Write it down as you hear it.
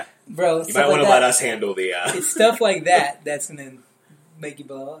Bro, You might want to let us handle the... It's stuff like that that's going to make you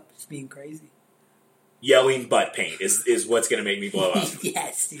blow up. Just being crazy. Yelling butt paint is what's going to make me blow up.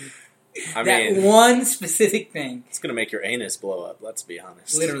 Yes, dude. I That mean, one specific thing. it's going to make your anus blow up, let's be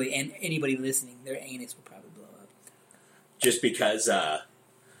honest. Literally, and anybody listening, their anus will probably blow up. Just because...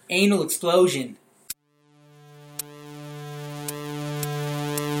 Anal explosion.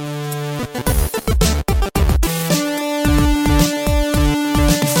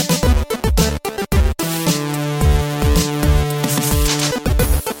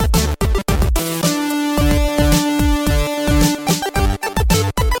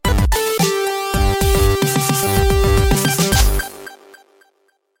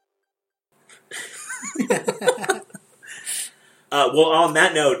 Well, on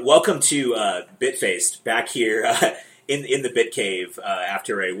that note, welcome to Bitfaced, back here in the Bit Cave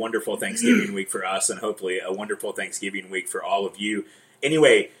after a wonderful Thanksgiving week for us, and hopefully a wonderful Thanksgiving week for all of you.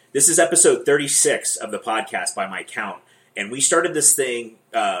 Anyway, this is episode 36 of the podcast by my count, and we started this thing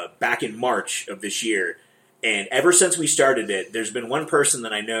back in March of this year, and ever since we started it, there's been one person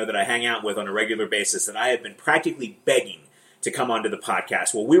that I know that I hang out with on a regular basis that I have been practically begging to come onto the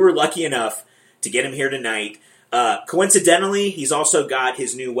podcast. Well, we were lucky enough to get him here tonight. Coincidentally, he's also got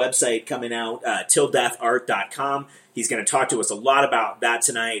his new website coming out, tilldeathart.com. He's going to talk to us a lot about that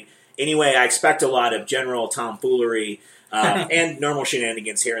tonight. Anyway, I expect a lot of general tomfoolery and normal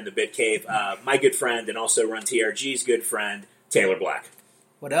shenanigans here in the Bit Cave. My good friend and also Run TRG's good friend, Taylor Black.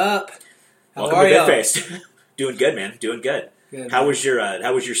 What up? How Welcome are to y'all? Bitfaced. Doing good, man. Doing good. Good, How man. was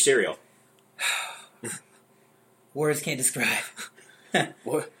your cereal? Words can't describe.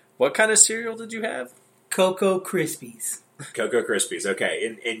 What kind of cereal did you have? Cocoa Krispies. Cocoa Krispies.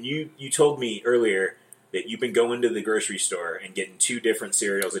 Okay, and you told me earlier that you've been going to the grocery store and getting two different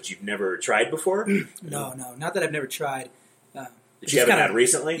cereals that you've never tried before? No, not that I've never tried. That you haven't had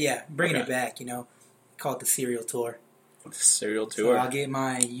recently? Yeah, bringing Okay. it back, Call it the cereal tour. Cereal So tour. I'll get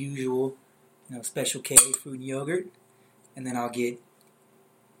my usual, Special K fruit and yogurt, and then I'll get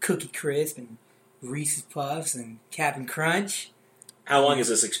Cookie Crisp and Reese's Puffs and Cap'n Crunch. How long has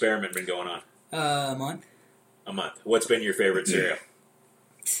this experiment been going on? A month. A month. What's been your favorite cereal?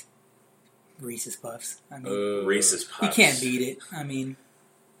 Reese's Puffs. I mean, Reese's Puffs. you can't beat it. I mean,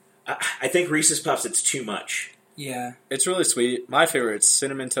 I think Reese's Puffs, it's too much. yeah, It's really sweet. My favorite is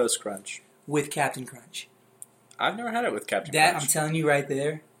Cinnamon Toast Crunch. with Captain Crunch. I've never had it with Captain That Crunch. I'm telling you right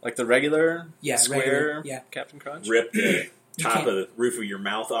there. Like the regular, Yeah, square regular, yeah. Captain Crunch? Rip the You top can't- of the roof of your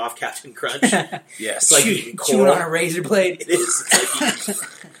mouth off, Captain Crunch. Yes. It's like eating chewing coral. on a razor blade. It is. It's like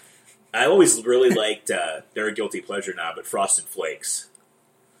eating... I always really liked, they're a guilty pleasure now, but Frosted Flakes.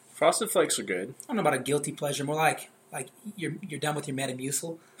 Frosted Flakes are good. I don't know about a guilty pleasure, more like you're done with your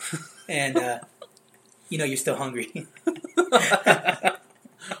Metamucil, and you're still hungry.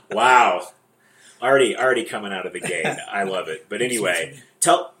 Wow. Already coming out of the gate. I love it. But anyway,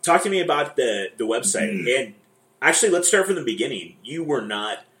 talk to me about the website. And actually, let's start from the beginning. You were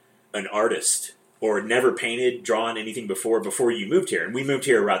not an artist or never painted, drawn anything before you moved here. And we moved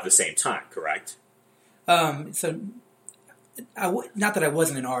here around the same time, correct? So, not that I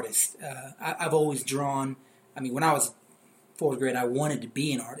wasn't an artist. I've always drawn. I mean, when I was 4th grade, I wanted to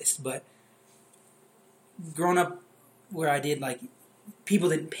be an artist. But growing up where I did, people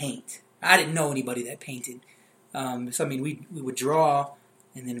didn't paint. I didn't know anybody that painted. So, I mean, we would draw,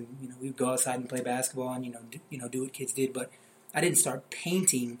 and then, we would go outside and play basketball and, do what kids did. But I didn't start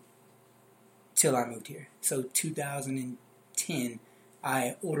painting till I moved here. So, 2010,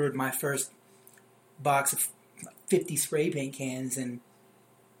 I ordered my first box of 50 spray paint cans and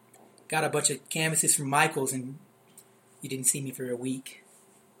got a bunch of canvases from Michaels, and you didn't see me for a week.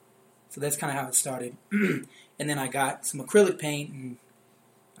 So that's kind of how it started. And then I got some acrylic paint, and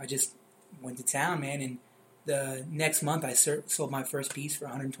I just went to town, man. And the next month, I sold my first piece for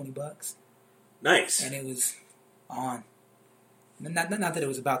 $120, Nice. and it was on. Not that it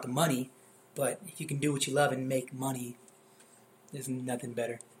was about the money, but if you can do what you love and make money, there's nothing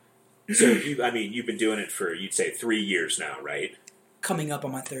better. So, you've been doing it for, you'd say, 3 years now, right? Coming up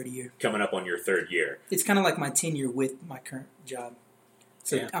on my 3rd year. Coming up on your 3rd year. It's kind of like my tenure with my current job.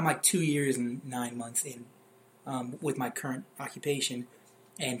 So Yeah. I'm like 2 years and 9 months in with my current occupation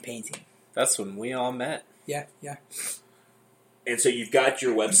and painting. That's when we all met. Yeah. And so you've got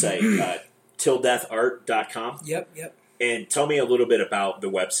your website, tilldeathart.com. Yep. And tell me a little bit about the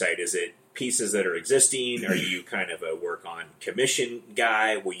website. Is it pieces that are existing? Are you kind of a work on commission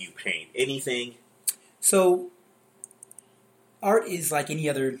guy? Will you paint anything? So art is like any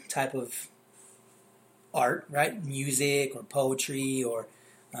other type of art, right? Music or poetry or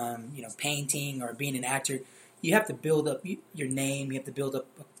painting or being an actor. You have to build up your name. You have to build up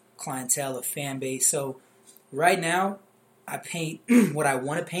a clientele, a fan base. So right now, I paint what I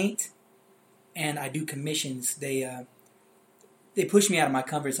want to paint, and I do commissions. They push me out of my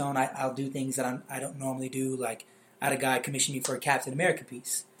comfort zone. I'll do things that I don't normally do. Like I had a guy commission me for a Captain America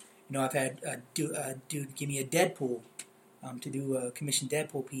piece. You know, I've had a dude give me a Deadpool to do a commissioned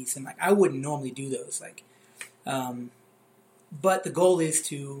Deadpool piece, and like I wouldn't normally do those. Like, but the goal is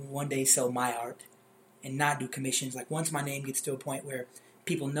to one day sell my art and not do commissions. Like once my name gets to a point where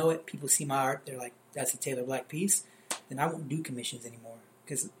people know it, people see my art, they're like, "That's a Taylor Black piece," then I won't do commissions anymore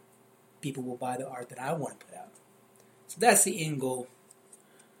because people will buy the art that I want to put out. So that's the end goal.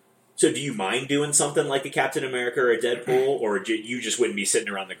 So do you mind doing something like a Captain America or a Deadpool, or you just wouldn't be sitting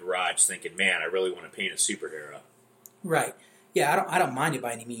around the garage thinking, "Man, I really want to paint a superhero"? Right. Yeah, I don't mind it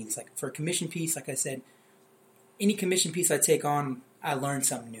by any means. Like for a commission piece, like I said, any commission piece I take on, I learn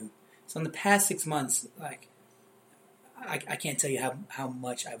something new. So in the past 6 months, like I can't tell you how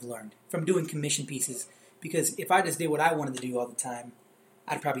much I've learned from doing commission pieces. Because if I just did what I wanted to do all the time,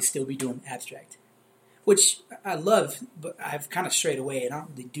 I'd probably still be doing abstract, which I love, but I've kind of strayed away and I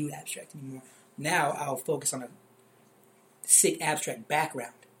don't really do abstract anymore. Now I'll focus on a sick abstract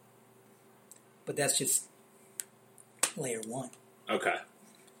background, but that's just layer one. Okay.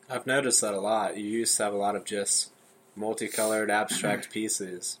 I've noticed that a lot. You used to have a lot of just multicolored abstract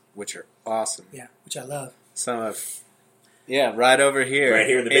pieces, which are awesome. Yeah, which I love. Some of, right over here. Right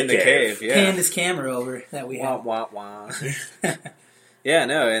here in the cave. Yeah. Pan this camera over that we have. Wah, wah, wah. Yeah,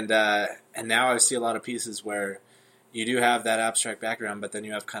 no, and now I see a lot of pieces where you do have that abstract background, but then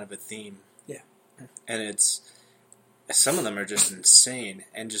you have kind of a theme. Yeah. And some of them are just insane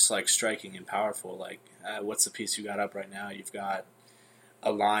and just like striking and powerful. Like, what's the piece you got up right now? You've got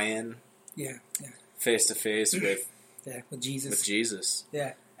a lion. Yeah. Face to face with Jesus.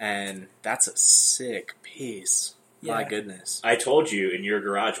 Yeah. And that's a sick piece. Yeah. My goodness. I told you in your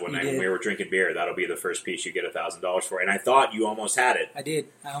garage one night when we were drinking beer, that'll be the first piece you get $1,000 for. And I thought you almost had it. I did.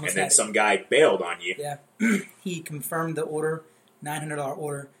 I almost had it. And then had some guy bailed on you. Yeah. He confirmed the order, $900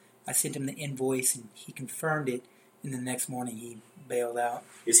 order. I sent him the invoice, and he confirmed it. And the next morning, he bailed out.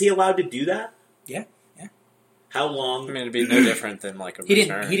 Is he allowed to do that? Yeah. How long? I mean, it'd be no different than like a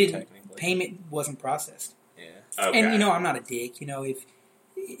return. He didn't. Technically. Payment wasn't processed. Yeah. Okay. And I'm not a dick.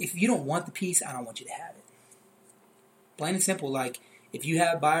 If you don't want the piece, I don't want you to have it. Plain and simple. Like if you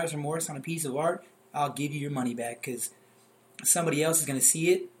have buyer's remorse on a piece of art, I'll give you your money back because somebody else is going to see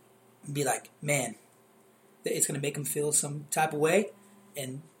it and be like, man, it's going to make them feel some type of way,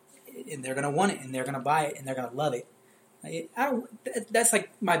 and they're going to want it, and they're going to buy it, and they're going to love it. That's like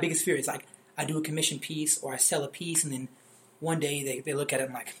my biggest fear. It's like I do a commission piece or I sell a piece, and then one day they look at it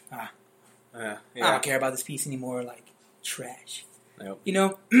and like, I don't care about this piece anymore. Like trash.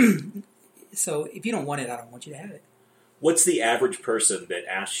 Yep. So if you don't want it, I don't want you to have it. What's the average person that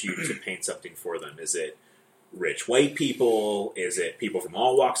asks you to paint something for them? Is it rich white people? Is it people from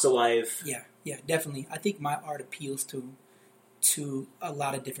all walks of life? Yeah, definitely. I think my art appeals to a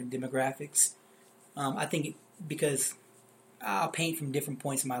lot of different demographics. I think because I'll paint from different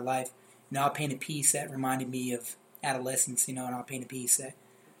points in my life. I'll paint a piece that reminded me of adolescence, and I'll paint a piece that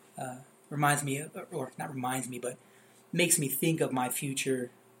reminds me of, or not reminds me, but makes me think of my future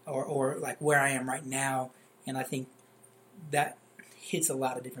or like where I am right now. And I think that hits a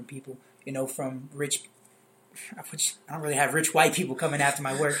lot of different people, from rich, which I don't really have rich white people coming after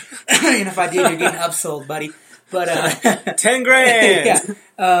my work. And if I did, you're getting upsold, buddy. But $10,000.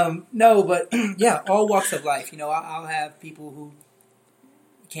 Yeah. No, but yeah, all walks of life. I'll have people who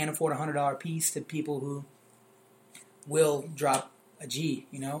can't afford $100 piece to people who will drop a G.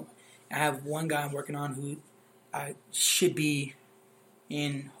 I have one guy I'm working on who I should be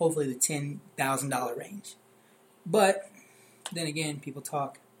in hopefully the $10,000 range. But then again, people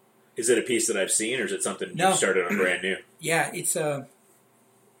talk. Is it a piece that I've seen, or is it something No. you started on brand new? Yeah, it's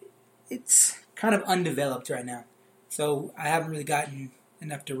kind of undeveloped right now. So I haven't really gotten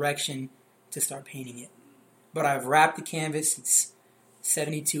enough direction to start painting it. But I've wrapped the canvas. It's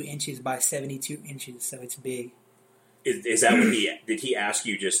 72 inches by 72 inches, so it's big. Is that what did he ask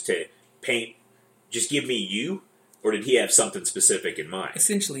you just to paint, just give me you? Or did he have something specific in mind?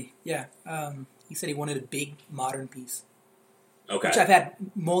 Essentially, yeah. He said he wanted a big modern piece. Okay. Which I've had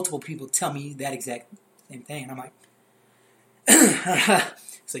multiple people tell me that exact same thing. And I'm like,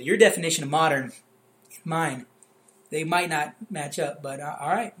 so your definition of modern and mine, they might not match up. But all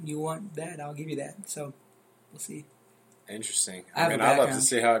right, you want that, I'll give you that. So we'll see. Interesting. I have a I'd love to background.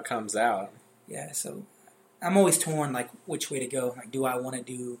 see how it comes out. Yeah, so I'm always torn, like, which way to go. Like, do I want to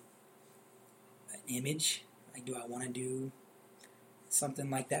do an image? Like, do I want to do something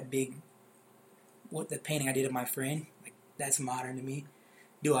like that big, what the painting I did of my friend? Like, that's modern to me.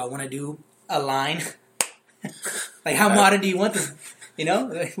 do I want to do a line? Like, how modern do you want this? You know,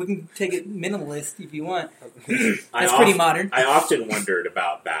 like, we can take it minimalist if you want. That's pretty modern. I often wondered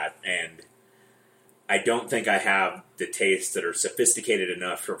about that, and I don't think I have the tastes that are sophisticated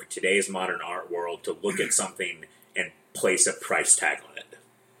enough for today's modern art world to look at something and place a price tag on it.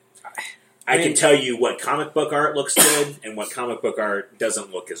 I can tell you what comic book art looks good and what comic book art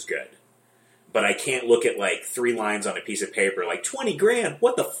doesn't look as good. But I can't look at, like, 3 lines on a piece of paper, like, 20 grand,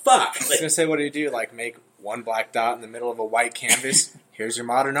 what the fuck? I was going to say, what do you do? Like, make one black dot in the middle of a white canvas? Here's your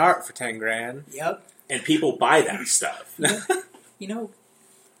modern art for 10 grand. Yep. And people buy that stuff. You know,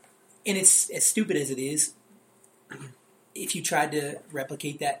 and it's as stupid as it is, if you tried to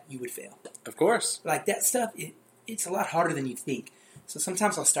replicate that, you would fail. Of course. Like, that stuff, it's a lot harder than you think. So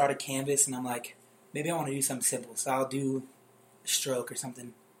sometimes I'll start a canvas and I'm like, maybe I want to do something simple. So I'll do a stroke or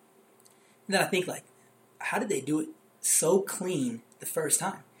something. And then I think, like, how did they do it so clean the first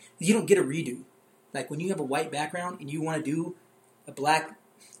time? You don't get a redo. Like, when you have a white background and you want to do a black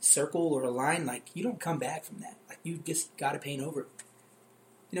circle or a line, like, you don't come back from that. Like, you just got to paint over it.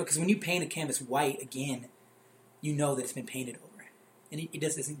 You know, because when you paint a canvas white again, you know that it's been painted over. And it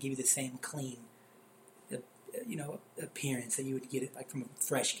just doesn't give you the same clean, you know, appearance that you would get it, like, from a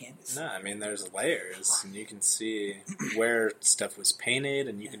fresh canvas. No, I mean, there's layers, and you can see where stuff was painted,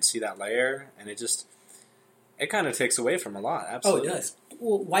 and you can see that layer, and it kind of takes away from a lot, absolutely. Oh, it does.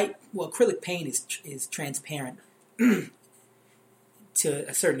 Well, acrylic paint is transparent to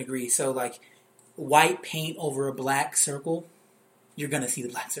a certain degree. So, like, white paint over a black circle, you're going to see the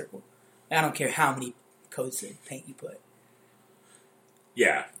black circle. I don't care how many coats of paint you put.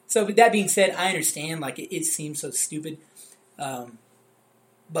 Yeah. So, with that being said, I understand, like, it seems so stupid. But,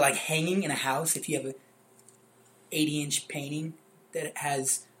 like, hanging in a house, if you have a 80-inch painting that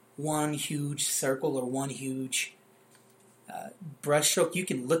has one huge circle or one huge brush stroke, you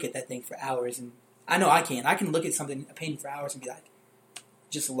can look at that thing for hours. And I know I can. I can look at a painting for hours and be like,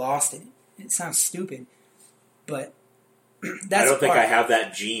 just lost in it. It sounds stupid, but that's I don't think I have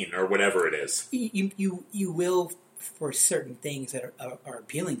that gene or whatever it is. You will for certain things that are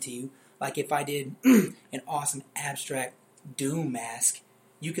appealing to you. Like if I did an awesome abstract Doom mask,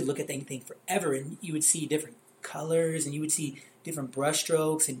 you could look at that thing forever and you would see different colors and you would see different brush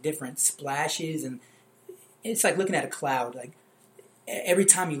strokes and different splashes, and it's like looking at a cloud. Like every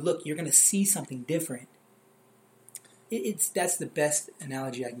time you look, you're going to see something different. That's the best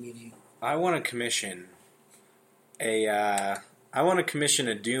analogy I can give you. I want to commission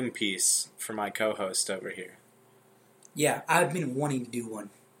a Doom piece for my co-host over here. Yeah, I've been wanting to do one.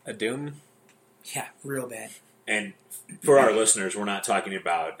 A Doom? Yeah, real bad. And for our listeners, we're not talking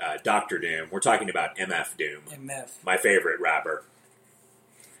about Dr. Doom. We're talking about MF Doom. MF. My favorite rapper.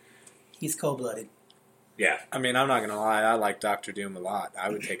 He's cold-blooded. Yeah. I mean, I'm not going to lie. I like Dr. Doom a lot. I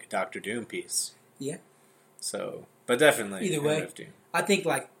would take a Dr. Doom piece. Yeah. So, but definitely either way, MF Doom. I think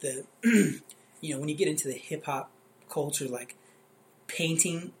like when you get into the hip-hop culture, like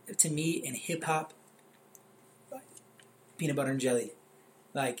painting to me and hip-hop, like, peanut butter and jelly.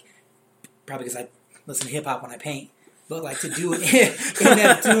 Like, probably because I listen to hip-hop when I paint. But like to do an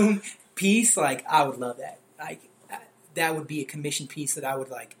MF Doom piece, like I would love that. Like that would be a commission piece that I would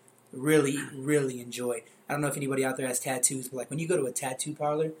like really, really enjoy. I don't know if anybody out there has tattoos, but like when you go to a tattoo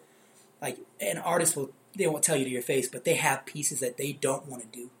parlor, like an artist they won't tell you to your face, but they have pieces that they don't want to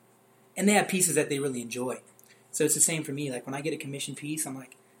do. And they have pieces that they really enjoy. So it's the same for me. Like when I get a commission piece, I'm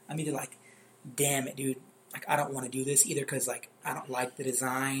either like, damn it, dude. Like I don't want to do this either because like I don't like the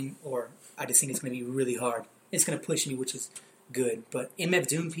design, or I just think it's going to be really hard. It's going to push me, which is good. But MF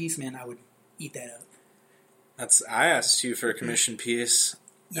Doom piece, man, I would eat that up. I asked you for a commission piece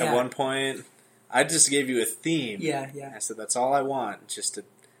Yeah. at one point. I just gave you a theme. Yeah. I said, that's all I want.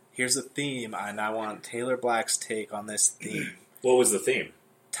 Here's a theme, and I want Taylor Black's take on this theme. What was the theme?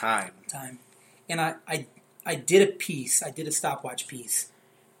 Time. And I did a piece. I did a stopwatch piece,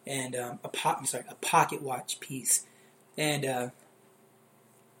 and a pocket watch piece, and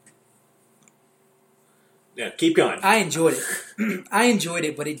Yeah, keep going. I enjoyed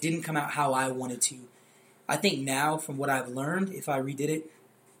it. But it didn't come out how I wanted to. I think now, from what I've learned, if I redid it,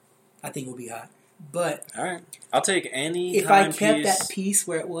 I think it would be hot. But All right. I'll take any if time I kept piece. that piece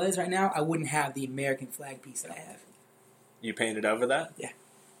where it was right now, I wouldn't have the American flag piece that I have. You painted over that? Yeah.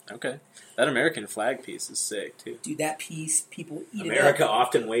 Okay. That American flag piece is sick, too. Dude, that piece, people eat America it up.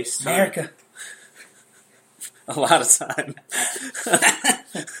 often wastes time. America. A lot of time.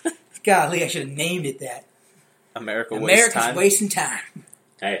 Golly, I should have named it that. America's America's wasting time.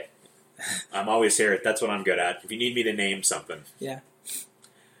 Hey, I'm always here. That's what I'm good at. If you need me to name something. Yeah.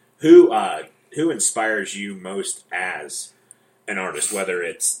 Who inspires you most as an artist, whether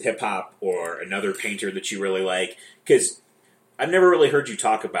it's hip hop or another painter that you really like? Because I've never really heard you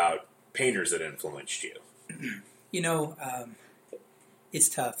talk about painters that influenced you. You know, it's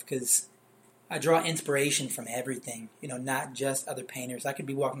tough because I draw inspiration from everything, you know, not just other painters. I could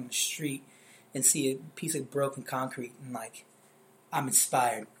be walking on the street and see a piece of broken concrete and, like, I'm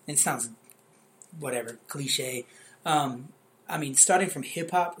inspired. And it sounds, whatever, cliche. I mean, starting from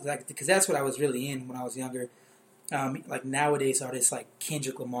hip-hop, because that's what I was really in when I was younger. Like, nowadays artists like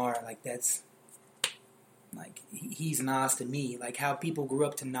Kendrick Lamar, like, that's, like, he's Nas to me. Like, how people grew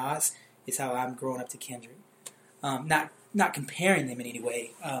up to Nas is how I'm growing up to Kendrick. Not comparing them in any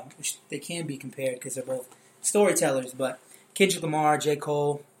way, which they can be compared because they're both storytellers, but Kendrick Lamar, J.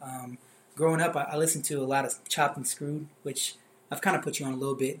 Cole, growing up, I listened to a lot of Chopped and Screwed, which I've kind of put you on a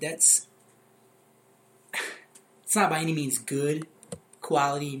little bit. It's not by any means good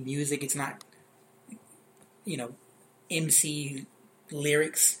quality music. It's not, you know, MC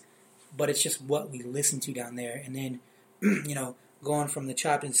lyrics, but it's just what we listen to down there. And then, you know, going from the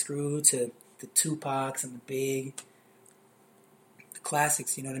Chopped and Screwed to the Tupacs and the Big, the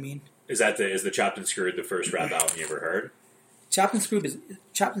classics, you know what I mean? Is the Chopped and Screwed the first rap album you ever heard? Chopped and Screwed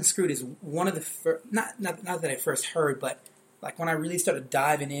is one of the first, not that I first heard, but like when I really started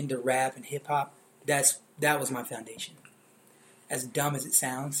diving into rap and hip hop, that was my foundation. As dumb as it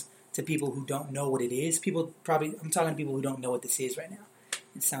sounds to people who don't know what it is, I'm talking to people who don't know what this is right now.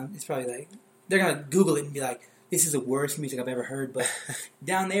 It's probably like they're gonna Google it and be like, "This is the worst music I've ever heard." But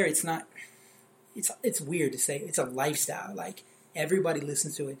down there, it's not. It's weird to say. It's a lifestyle. Like everybody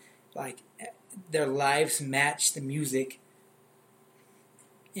listens to it. Like their lives match the music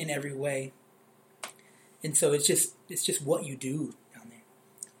in every way, and so it's just what you do down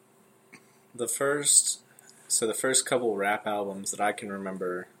there. The first couple rap albums that I can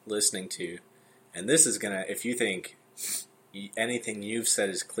remember listening to, and this is gonna, if you think anything you've said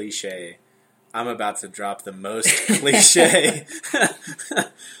is cliche, I'm about to drop the most cliche.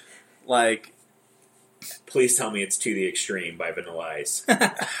 Like, please tell me it's To the Extreme by Vanilla Ice.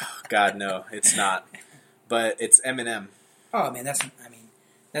 God, no, it's not. But it's Eminem. Oh man,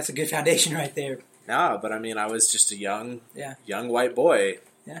 that's a good foundation right there. No, but I mean, I was just a young white boy.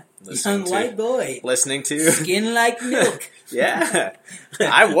 Yeah, young white boy listening to Skin Like Milk. Yeah,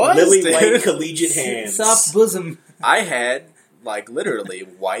 I was lily dude. white collegiate hands, soft bosom. I had like literally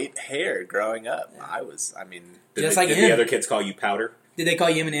white hair growing up. Yeah. Did like the other kids call you Powder? Did they call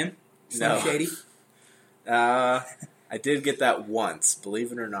you Eminem? No. Shady. I did get that once,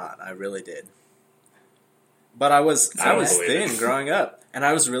 believe it or not. I really did. But I was thin growing up, and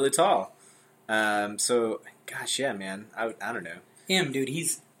I was really tall. So, gosh, yeah, man. I don't know. Him, dude, you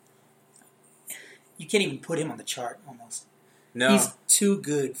can't even put him on the chart, almost. No. He's too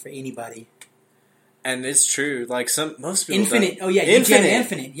good for anybody. And it's true. Like, most people Infinite. don't. Oh, yeah.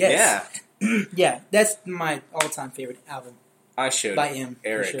 Infinite, yes. Yeah. Yeah, that's my all-time favorite album. I showed by him,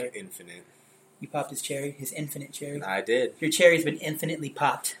 Eric sure. Infinite. You popped his cherry, his infinite cherry. I did. Your cherry's been infinitely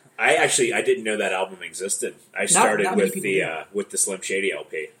popped. I didn't know that album existed. I started with the Slim Shady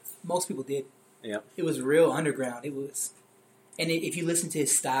LP. Most people did. Yeah. It was real underground. It was, and if you listen to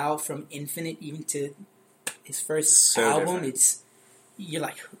his style from Infinite even to his first album, different. You're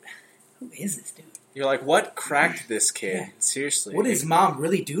like, who is this dude? You're like, what cracked this kid? Yeah. Seriously. What did his mom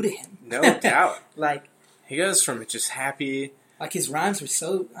really do to him? No doubt. Like, he goes from just happy. Like his rhymes were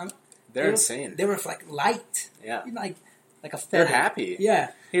so. They're insane. They were like light. Yeah. Like a feather. They're happy.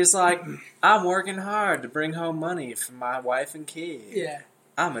 Yeah. He was like, I'm working hard to bring home money for my wife and kid. Yeah.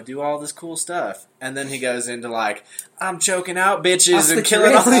 I'm going to do all this cool stuff. And then he goes into like, I'm choking out bitches and I'll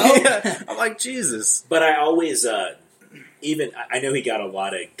killing all the... I'm like, Jesus. But I always, I know he got a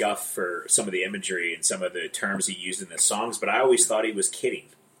lot of guff for some of the imagery and some of the terms he used in the songs, but I always thought he was kidding.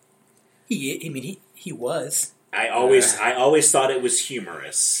 He was. I always thought it was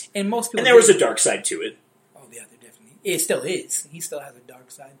humorous. And most people... And there was a dark side to it. Oh, yeah, there definitely... It still is. He still has a dark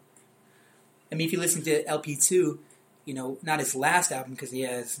side. I mean, if you listen to LP2... You know, not his last album because he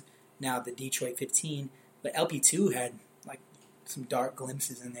has now the Detroit 15, but LP2 had like some dark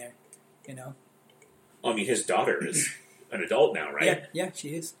glimpses in there. You know. I mean, his daughter is an adult now, right? Yeah,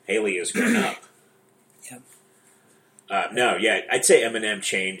 she is. Haley is grown up. Yeah. I'd say Eminem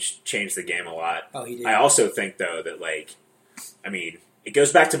changed the game a lot. Oh, he did. I also think though that it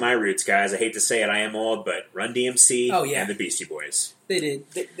goes back to my roots, guys. I hate to say it, I am old, but Run DMC and the Beastie Boys. They did.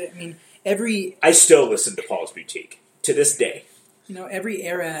 I mean, I still listen to Paul's Boutique. To this day. You know, every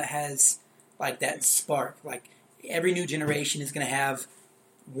era has, like, that spark. Like, every new generation is going to have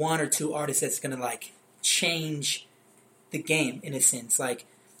one or two artists that's going to, like, change the game, in a sense. Like,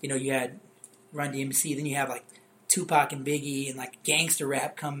 you know, you had Run DMC, then you have, like, Tupac and Biggie, and like gangster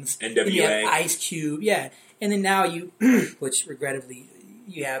rap comes. NWA. Then you have Ice Cube, yeah. And then now you, which regrettably,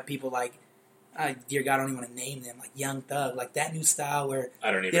 you have people like, dear God, I don't even want to name them, like Young Thug, like that new style where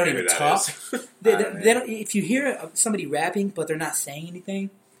I don't even they don't know even who that talk. is. They don't, if you hear somebody rapping but they're not saying anything,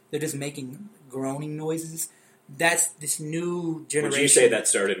 they're just making groaning noises. That's this new generation. Would you say that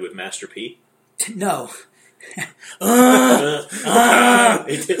started with Master P? No.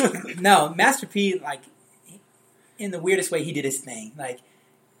 It No, Master P, like, in the weirdest way, he did his thing. Like,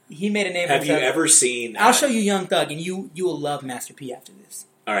 he made a name for Have you himself. ever seen? I'll show you Young Thug, and you will love Master P after this.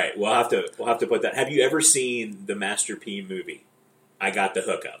 All right, we'll have to put that. Have you ever seen the Master P movie? I got the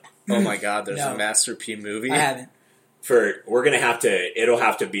hookup. Oh my God, there's No. a Master P movie. I haven't. We're gonna have to. It'll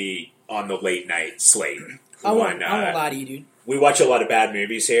have to be on the late night slate. I won't lie to you, dude. We watch a lot of bad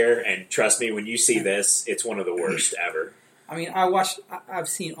movies here, and trust me, when you see this, it's one of the worst ever. I mean, I've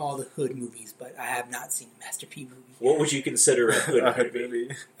seen all the Hood movies, but I have not seen the Master P movie. What would you consider a hood A hood movie?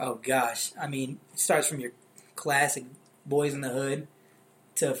 movie. Oh, gosh. I mean, it starts from your classic Boys in the Hood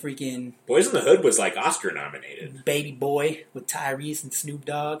to freaking Boys in the Hood was like Oscar nominated. Baby Boy with Tyrese and Snoop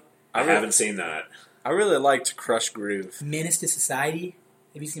Dogg. I haven't seen that. I really liked Crush Groove. Menace to Society.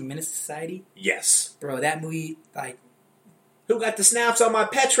 Have you seen Menace to Society? Yes. Bro, that movie, like, Who got the snaps on my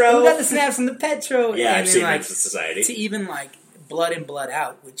Petro? who got the snaps from the Petro? Yeah, And I've then, seen like, Menace to Society. to even, like, Blood In, Blood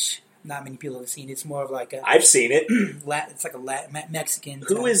Out, which not many people have seen. It's more of like a, I've seen it. it's like a Mexican.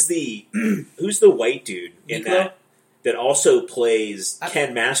 Who type. is who's the white dude in Miklo? that also plays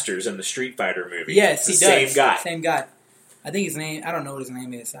Ken Masters in the Street Fighter movie? Yes, It's he the does. Same guy. Same guy. I think his name, I don't know what his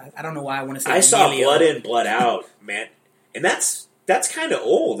name is. I don't know why I want to say I saw Emilio. Blood In, Blood Out, man, and that's kind of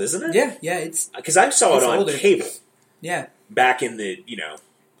old, isn't it? Yeah, it's, Because I saw it It's on older. cable yeah, back in the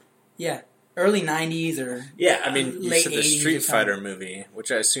yeah. Early 90s or yeah. I mean, you Late said the 80s Street or something. Fighter movie,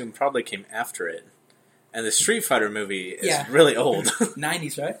 which I assume probably came after it. And the Street Fighter movie is Yeah. really old.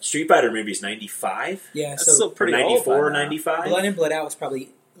 90s, right? Street Fighter movie's 95, Yeah, That's so still pretty old. 94, by now. 95. Blood In, Blood Out was probably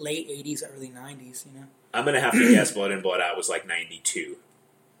late 80s, early 90s, you know? I'm gonna have to guess Blood In, Blood Out was like 92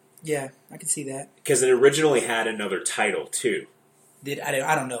 Yeah, I can see that. because it originally had another title too.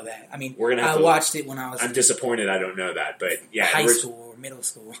 I don't know that. I mean, We're gonna have I to- watched it when I was I'm in disappointed I don't know that, but yeah, high school or middle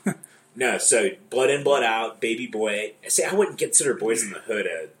school. No, so Blood In, Blood Out, Baby Boy. See, I wouldn't consider Boys in the Hood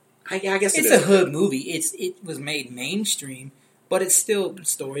I guess It's it a is. hood movie. It was made mainstream, but it's still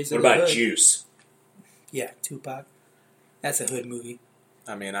stories What of the about hood. Juice? Yeah, Tupac. That's a hood movie.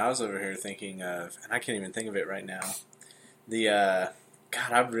 I mean, I was over here thinking of, and I can't even think of it right now. The,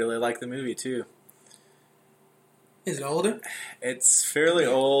 God, I really like the movie too. Is it older? It's fairly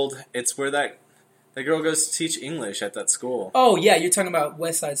old. It's where that girl goes to teach English at that school. Oh yeah, you're talking about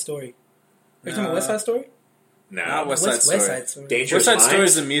West Side Story. Are you talking about No. West Side Story? No. Not West Side Story. West Side Story. Dangerous West Side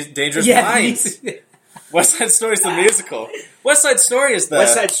Minds? Story is the Dangerous Yeah, Minds. West Side Story is the musical. West Side Story is the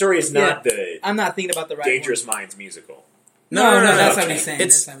West Side Story is not the I'm not thinking about the right Dangerous one. Minds musical. No, that's not what he's saying.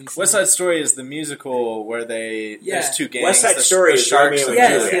 It's That's not what he's West saying. Side Story is the musical where Yeah. there's two gangs. West Side the, Story the is Sharks Romeo and and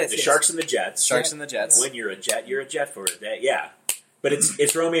Yes, Juliet. yes, the yes. Sharks and the Jets. Sharks and the Jets. When you're a jet for a day. Yeah. But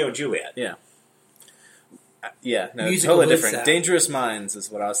it's Romeo and Juliet. Yeah, no, Musical totally hood different. style. Dangerous Minds is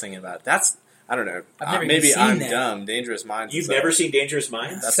what I was thinking about. That's I don't know. I've never Maybe even seen I'm that. dumb. Dangerous Minds. You've is never seen Dangerous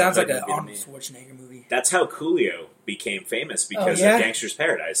Minds? That's Sounds a like hood an movie to Arnold me. Schwarzenegger movie. That's how Coolio became famous because yeah? of Gangster's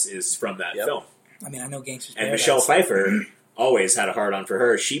Paradise is from that Yep. film. I mean, I know Gangster's And Paradise. Michelle Pfeiffer always had a hard on for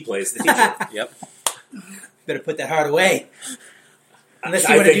her. She plays the teacher. Yep. Better put that heart away. Unless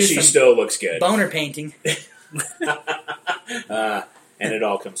you I want to think do she some still looks good. boner painting. And it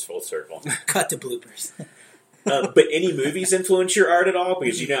all comes full circle. Cut to bloopers. But any movies influence your art at all?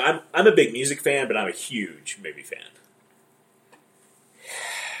 Because, I'm a big music fan, but I'm a huge movie fan.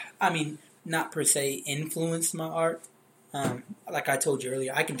 I mean, not per se influenced my art. Like I told you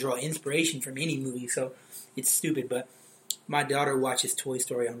earlier, I can draw inspiration from any movie, so it's stupid. But my daughter watches Toy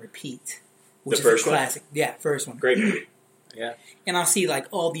Story on repeat, which The is first a one? classic. Yeah, first one. Great movie. Yeah. And I'll see like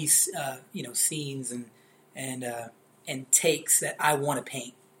all these, scenes and takes that I want to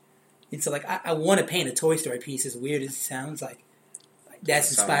paint. And so, like, I want to paint a Toy Story piece. As weird as it sounds, like that's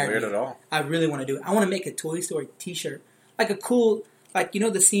Doesn't sound inspired weird me. at all. I really want to do it. I want to make a Toy Story T-shirt, like a cool, like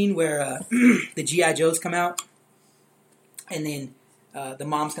the scene where the GI Joes come out, and then the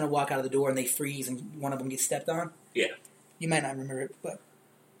mom's gonna walk out of the door and they freeze and one of them gets stepped on. Yeah. You might not remember it, but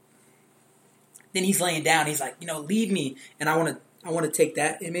then he's laying down. He's like, leave me, and I want to take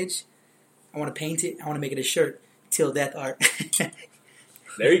that image. I want to paint it. I want to make it a shirt. Till Death art.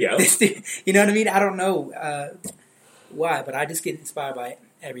 There you go. You know what I mean? I don't know why, but I just get inspired by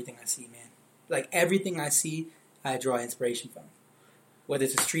everything I see, man. Like, everything I see, I draw inspiration from. Whether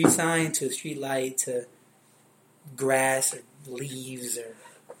it's a street sign, to a street light, to grass or leaves or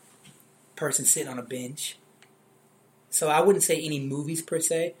person sitting on a bench. So I wouldn't say any movies per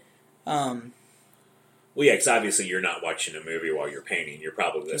se. Well, yeah, because obviously you're not watching a movie while you're painting. You're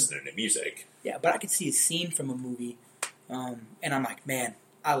probably listening to music. Yeah, but I could see a scene from a movie, and I'm like, man,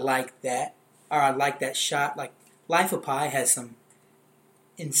 I like that, or I like that shot. Like Life of Pi has some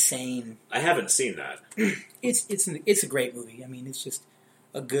insane. I haven't seen that. It's a great movie. I mean, it's just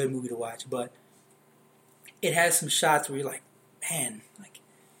a good movie to watch, but it has some shots where you're like, man, like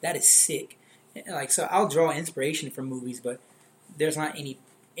that is sick. And like, so I'll draw inspiration from movies, but there's not any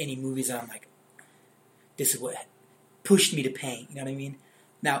movies that I'm like, this is what pushed me to paint. You know what I mean?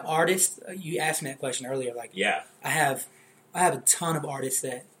 Now, artists, you asked me that question earlier. Like, Yeah. I have a ton of artists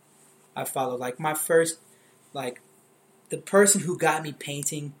that I follow. Like my first, like the person who got me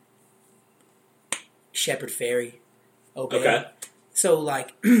painting, Shepard Fairey. Okay. So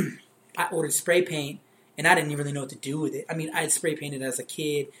like, I ordered spray paint, and I didn't really know what to do with it. I mean, I had spray painted as a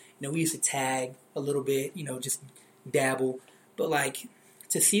kid. You know, we used to tag a little bit. You know, just dabble. But like,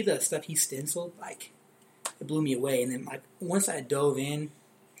 to see the stuff he stenciled, like, it blew me away. And then like, once I dove in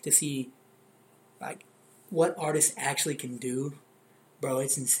to see like what artists actually can do, bro,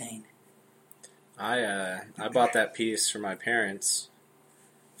 it's insane. I bought that piece for my parents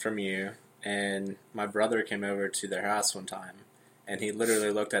from you, and my brother came over to their house one time, and he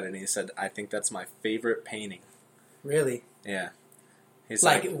literally looked at it and he said, "I think that's my favorite painting." Really? Yeah. He's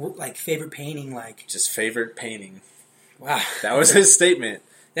Like favorite painting, like, just favorite painting. wow. That was his statement.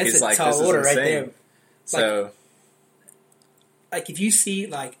 That's He's a like, tall "This is order right insane." there. So, Like if you see,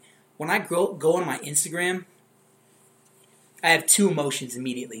 like, when I go on my Instagram, I have two emotions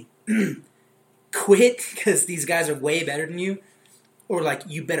immediately. Quit, because these guys are way better than you, or like,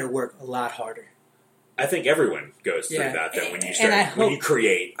 you better work a lot harder. I think everyone goes through Yeah. that, though, when you And start, I when you hope-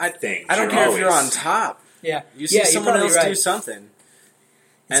 create things. I don't care if you're on top. Yeah. You see Yeah, you're someone probably else right. do something,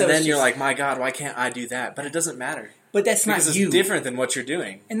 and So then it's you're just- like, "My God, why can't I do that?" But it doesn't matter But that's because not it's you. different than what you're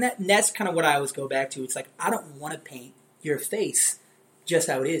doing. And that's kind of what I always go back to. It's like, I don't want to paint your face just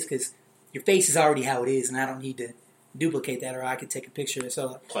how it is, because your face is already how it is, and I don't need to duplicate that, or I could take a picture.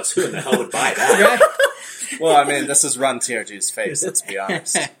 So, Plus, who in the hell would buy that? right? Well, I mean, this is Run TRG's face. Let's be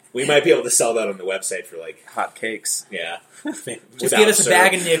honest. We might be able to sell that on the website for like, Hot cakes. yeah. Just Without give us a syrup.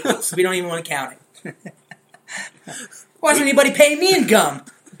 bag of nickels. We don't even want to count it. Why doesn't anybody pay me in gum?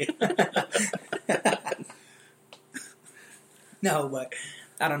 No, but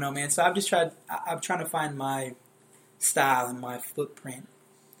I don't know, man. So I'm trying to find my style and my footprint.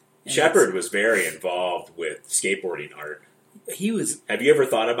 And Shepard was very involved with skateboarding art. he was Have you ever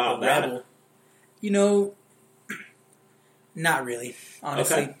thought a about that? rebel. You know, not really,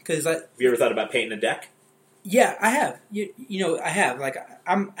 honestly, Okay. because Have you ever thought about painting a deck? yeah, I have. You know, I have. Like,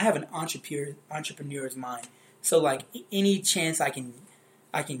 I have an entrepreneur's mind. So, like, any chance I can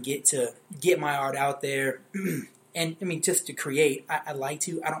get to get my art out there, and I mean, just to create, I like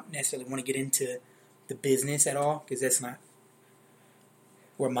to. I don't necessarily want to get into the business at all, because that's not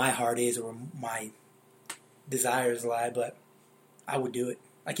where my heart is or where my desires lie. But I would do it.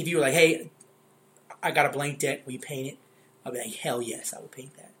 Like, if you were like, "Hey, I got a blank deck, will you paint it?" I'd be like, "Hell yes, I will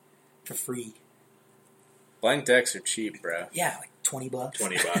paint that for free." Blank decks are cheap, bro. Yeah, like $20.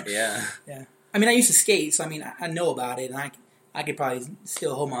 $20. Yeah. Yeah. I mean, I used to skate, so I mean, I know about it, and I could probably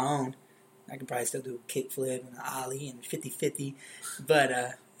still hold my own. I could probably still do a kickflip and an ollie and 50-50,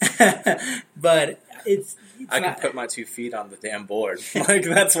 but but it's I can put my 2 feet on the damn board. Like,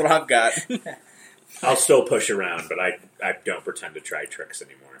 that's what I've got. I'll still push around, but I don't pretend to try tricks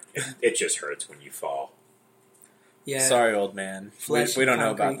anymore. It just hurts when you fall. yeah. Sorry, old man. Flesh We don't and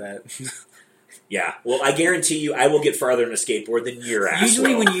know about concrete. that. Yeah. Well, I guarantee you, I will get farther in a skateboard than your ass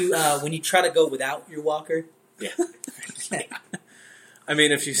Usually, will. when you try to go without your walker, Yeah. I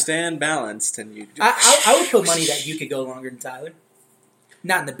mean, if you stand balanced and you... I would put money that you could go longer than Tyler.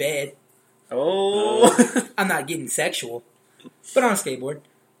 Not in the bed. Oh. I'm not getting sexual, but on a skateboard.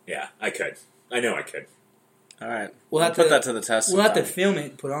 Yeah, I could. I know I could. All right. We'll have put to- that to the test We'll have to sometime. film it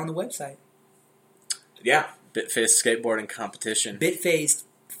and put it on the website. Yeah. Bitface skateboarding competition. Bit-faced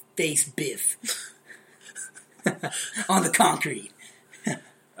face biff on the concrete. All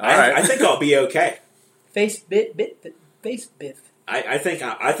right. I think I'll be okay. Face biff. I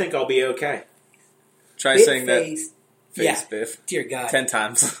think I'll be okay. Try Bit saying that face. face Yeah. biff Dear God. 10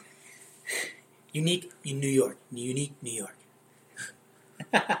 times. Unique in New York. Unique New York.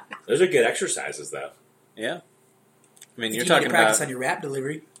 Those are good exercises, though. Yeah. I mean, If you're you talking need to practice about... on your rap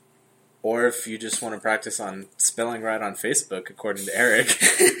delivery. Or if you just want to practice on spelling right on Facebook, according to Eric.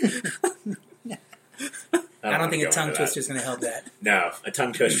 I don't wanna think go a tongue into twister is going to help that. that. No, a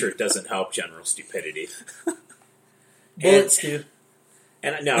tongue twister doesn't help general stupidity. Bullets, Stu.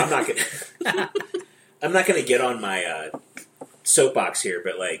 And no, I'm not gonna. I'm not gonna get on my soapbox here,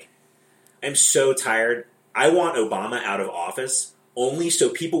 but like, I'm so tired. I want Obama out of office only so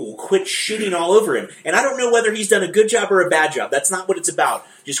people will quit shitting all over him. And I don't know whether he's done a good job or a bad job. That's not what it's about.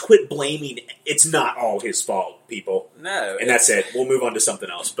 Just quit blaming. It's not all his fault, people. No. And that's it. We'll move on to something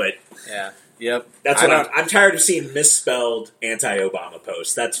else. But Yeah. Yep. that's what I'm tired of seeing misspelled anti-Obama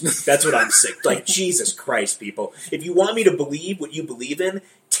posts. That's what I'm sick. Like, Jesus Christ, people. If you want me to believe what you believe in,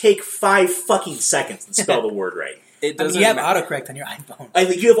 take 5 fucking seconds and spell the word right. It I mean, doesn't you have ma- autocorrect on your iPhone. I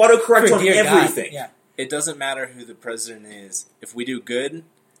think you have autocorrect For on dear God, everything. Yeah. It doesn't matter who the president is. If we do good,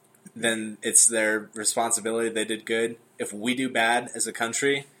 then it's their responsibility. They did good. If we do bad as a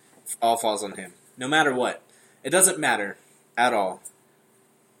country, all falls on him. No matter what. It doesn't matter at all.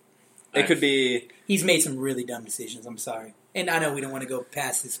 It could be... He's made some really dumb decisions. I'm sorry. And I know we don't want to go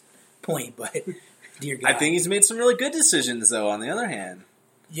past this point, but dear God. I think he's made some really good decisions, though, on the other hand.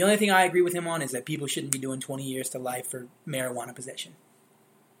 The only thing I agree with him on is that people shouldn't be doing 20 years to life for marijuana possession.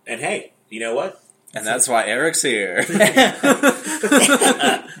 And hey, you know what? And that's why Eric's here.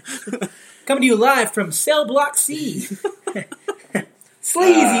 Coming to you live from Cell Block C.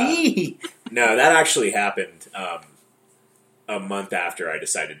 Sleazy! No, that actually happened a month after I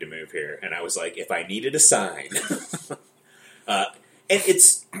decided to move here. And I was like, if I needed a sign. And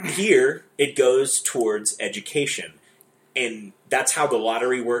it's here, it goes towards education. And that's how the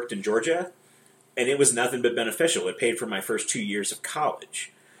lottery worked in Georgia. And it was nothing but beneficial. It paid for my first 2 years of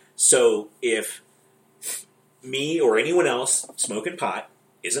college. So if me or anyone else smoking pot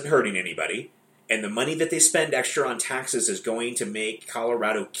isn't hurting anybody, and the money that they spend extra on taxes is going to make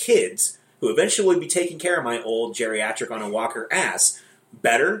Colorado kids, who eventually will be taking care of my old geriatric on a walker ass,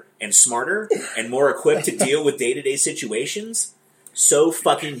 better and smarter and more equipped to deal with day-to-day situations, so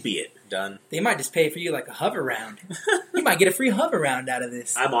fucking be it. Done. They might just pay for you like a hover round. You might get a free hover round out of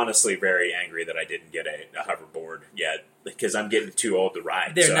this. I'm honestly very angry that I didn't get a hoverboard yet, because I'm getting too old to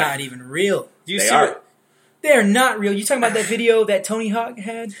ride. They're so not even real. Do you They see are. what- They're not real. You talking about that video that Tony Hawk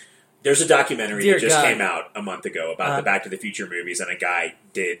had? There's a documentary Dear that just God. came out a month ago about the Back to the Future movies, and a guy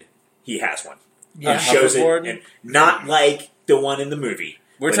he has one. Yeah. He shows it, Hoverboard? and not like the one in the movie.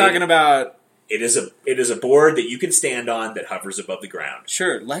 We're but talking about... It is a board that you can stand on that hovers above the ground.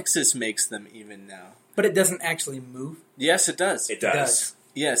 Sure, Lexus makes them even now. But it doesn't actually move. Yes, it does. It does.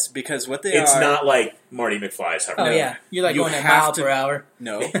 Yes, because what they It's are... not like Marty McFly's hover. Oh, No. yeah. You're like You going at have mile to- per hour.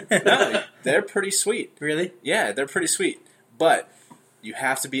 No, no, they're pretty sweet. Really? Yeah, they're pretty sweet. But you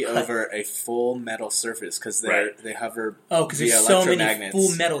have to be over a full metal surface because Right. they hover Oh, because via there's so many electromagnets.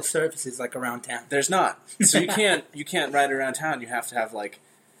 full metal surfaces like around town. There's not. So you can't ride around town. You have to have like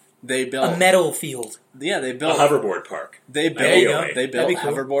they built A metal field. Yeah, they A built hoverboard park. they There you built go. they That'd built be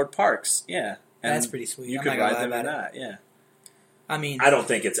cool. hoverboard parks. Yeah. And That's pretty sweet. You I'm could not gonna ride lie them in about that, yeah. I mean, I don't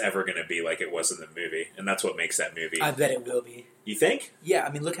think it's ever going to be like it was in the movie, and that's what makes that movie. I bet it will be. You think? Yeah,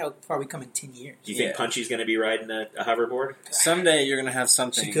 I mean, look how far we come in 10 years. Do you think Yeah. Punchy's going to be riding a hoverboard? Someday you're gonna have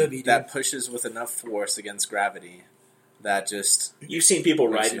something She could be, dude. that pushes with enough force against gravity that just You've seen people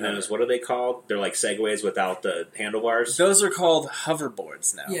Makes riding you hover. those. What are they called? They're like Segways without the handlebars. those are called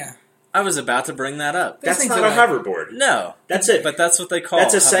hoverboards now. Yeah. I was about to bring that up. Those That's things not are a like- hoverboard. No, That's it. but that's what they call.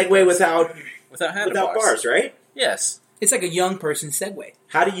 That's a Segway hoverboards. without handlebars. bars, right? Yes, It's like a young person's Segway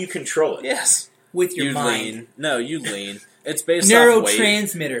How do you control it? yes. with your You mind. lean. No, you lean. It's based off weight.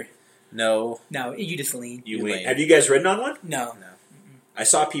 Neurotransmitter. No, No, you just lean. You You lean. lean. Have you guys ridden on one? No. I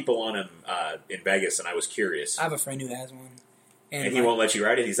saw people on them in Vegas, and I was curious. I have a friend who has one. And he won't let you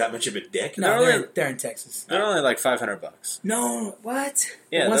ride it. He's that much of a dick. No, They're they're, only- they're in Texas. they're only like $500. No, what?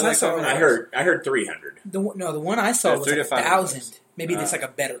 Yeah, the ones they're I like saw. $500. I heard 300. The one I saw They're was $300 like to $500. 1,000. Maybe it's Ah. like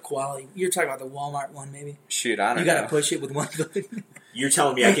a better quality. You're talking about the Walmart one, maybe. Shoot, I don't You know. got to push it with one foot. You're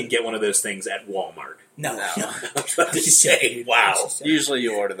telling me I can get one of those things at Walmart? No, No. no. I was about to say, wow. Usually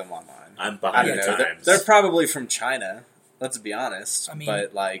you order them online. I'm I behind don't the know. They're, times. they're probably from China. Let's be honest. I mean-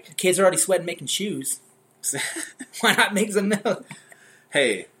 but like, Kids are already sweating making shoes. Why not make some milk?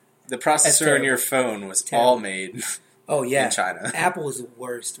 hey, the That's processor in terrible. your phone was Terrible. all made Oh yeah, in China. Apple is the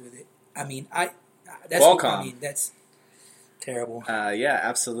worst with it. I mean, that's Qualcomm. I mean, that's terrible. Yeah,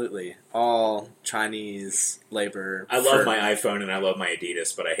 absolutely. All Chinese labor. I love for- my iPhone and I love my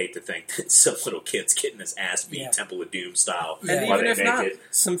Adidas, but I hate to think that some little kid's getting his ass beat Yeah. Temple of Doom style Yeah. And while even they if make not, it.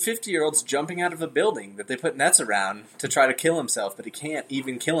 some 50-year-old's jumping out of a building that they put nets around to try to kill himself, but he can't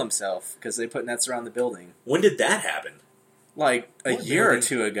even kill himself because they put nets around the building. When did that happen? Like a What year or building?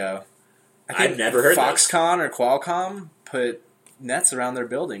 two ago. I I've never heard those. Foxconn or Qualcomm put nets around their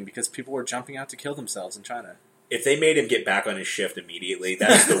building because people were jumping out to kill themselves in China. If they made him get back on his shift immediately,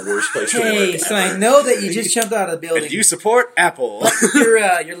 that's the worst place to work. Hey, so I ever. know that you just jumped out of the building. And you support Apple.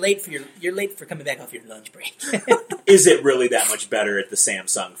 You're late for coming back off your lunch break. Is it really that much better at the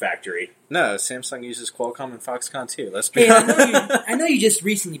Samsung factory? No, Samsung uses Qualcomm and Foxconn too. Let's be Hey, honest. I know you just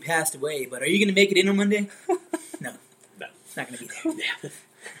recently passed away, but are you going to make it in on Monday? No, No. it's not going to be there. Yeah.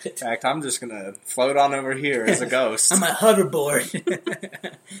 In fact, I'm just going to float on over here as a ghost I'm a hoverboard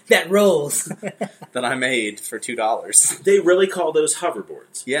that rolls. that I made for $2. They really call those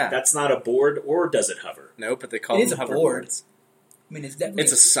hoverboards. Yeah. That's not a board, or does it hover? No, but they call It is them a board. hoverboards. I mean, it's definitely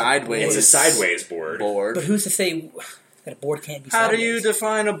It's a sideways. It's a sideways board. board. But who's to say that a board can't be How do sideways? you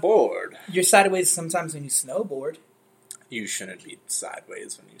define a board? You're sideways sometimes when you snowboard. You shouldn't be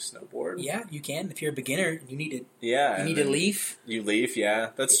sideways when you snowboard. Yeah, you can. If you're a beginner, you need to Yeah. you and need to then leaf. You leaf, yeah.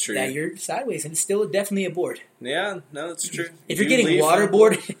 That's true. Yeah, you're sideways, and it's still definitely a board. Yeah, no, that's true. If you're you getting leaf on a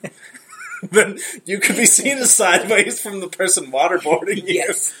waterboarded, then you could be seen as sideways from the person waterboarding you.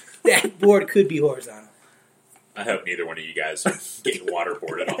 yes, that board could be horizontal. I hope neither one of you guys are getting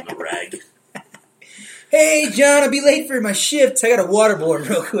waterboarded on the rag. Hey, John, I'll be late for my shift. So I got a waterboard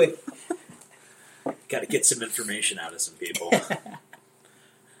real quick. Got to get some information out of some people.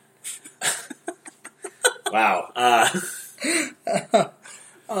 Wow.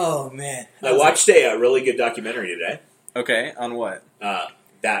 Oh man, I watched a really good documentary today. Okay, on what?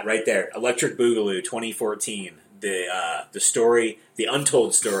 That right there, Electric Boogaloo 2014. The story, the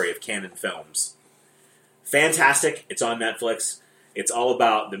untold story of Canon Films. Fantastic. It's on Netflix. It's all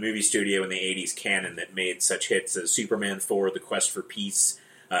about the movie studio in the 80s, Canon, that made such hits as Superman 4, The Quest for Peace,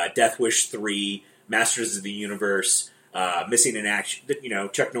 Death Wish 3, Masters of the Universe, Missing in Action,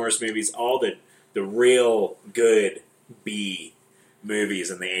 Chuck Norris movies, all the real good B movies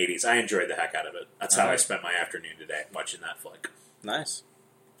in the 80s. I enjoyed the heck out of it. That's how I spent my afternoon today, watching that flick. Nice.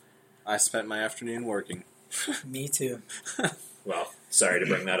 I spent my afternoon working. me too. Well, sorry to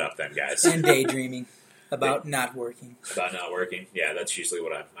bring that up then, guys. And daydreaming about not working. About not working. Yeah, that's usually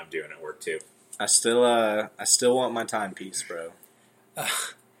what I'm doing at work too. I still want my timepiece, bro.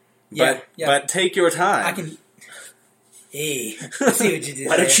 Yeah, But take your time. I can. Hey, I see what you did.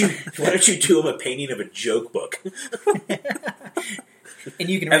 Why don't there. you do him a painting of a joke book? And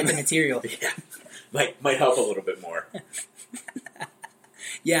you can write the material. Yeah, might help a little bit more.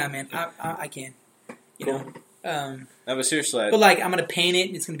 Yeah, man, I can. You know, No, but seriously, but like I'm gonna paint it.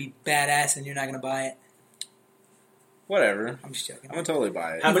 And it's gonna be badass, and you're not gonna buy it. whatever. I'm just joking. I'm gonna totally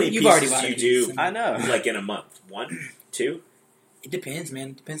buy it. How many You've already pieces bought do you it. do? I know. Like in a month, 1, 2? It depends, man.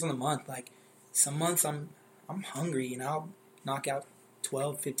 It depends on the month. Like some months I'm hungry, and I'll knock out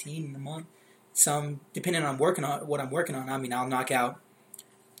 12, 15 in a month. Some, depending on what I'm working on. I mean, I'll knock out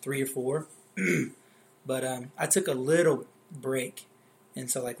 3 or 4. But I took a little break, and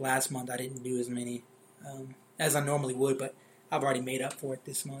so like last month I didn't do as many as I normally would. But I've already made up for it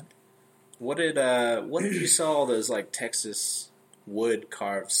this month. What did you sell all those like Texas wood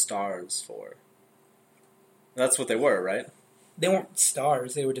carved stars for? That's what they were, right? They weren't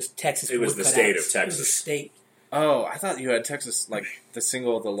stars. They were just Texas. It was wood the state cutouts. of Texas. It was the state. Oh, I thought you had Texas, like the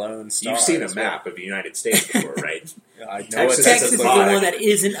single, the lone star. You've seen a as well. map of the United States before, right? Yeah, I know Texas it. Texas is the flag. one that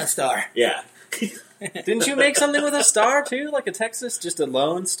isn't a star. Yeah. Didn't you make something with a star too, like a Texas, just a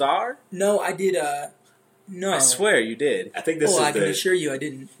lone star? No, I did. No, I swear you did. I think this I is can the. assure you, I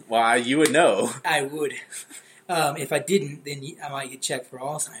didn't. Well, you would know. I would. If I didn't, then I might get checked for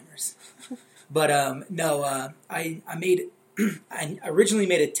Alzheimer's. But no, I made. I originally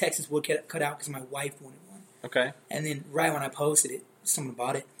made a Texas wood cutout because my wife wanted one, Okay. and then right when I posted it, someone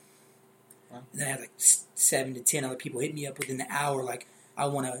bought it. Wow. And then I had like 7 to 10 other people hit me up within the hour, like, I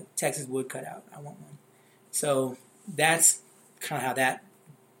want a Texas wood cutout. I want one. So that's kind of how that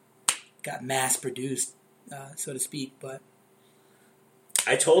got mass produced, so to speak. But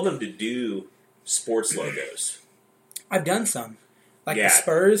I told them to do sports logos. I've done some. Like Yeah.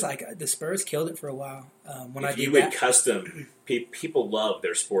 the Spurs killed it for a while. When I If did you would that, custom, people love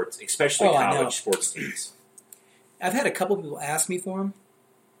their sports, especially Oh, I know. college sports teams. I've had a couple people ask me for them,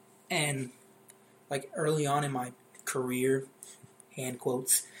 and like early on in my career, hand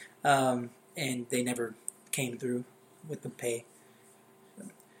quotes, and they never came through with the pay.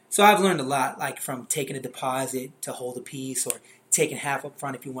 So I've learned a lot, like from taking a deposit to hold a piece, or taking half up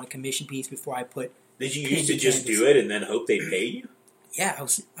front if you want a commission piece before I put. Did you Pin used to the just canvas. do it and then hope they pay you? Yeah,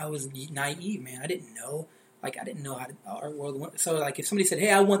 I was naive, man. I didn't know. Like, I didn't know how our world went. So, like, if somebody said,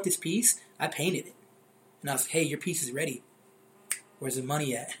 hey, I want this piece, I painted it. And I was like, hey, your piece is ready. Where's the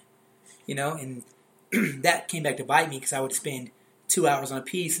money at? You know, and that came back to bite me because I would spend 2 hours on a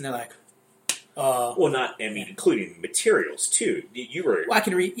piece, and they're like, Well, not, I mean, including materials, too. You were... well, I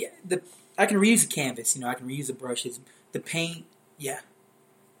can read. Yeah, I can reuse a canvas. I can reuse the brushes, the paint. Yeah,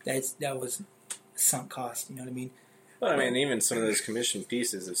 that was a sunk cost. You know what I mean? Well, I mean, even some of those commissioned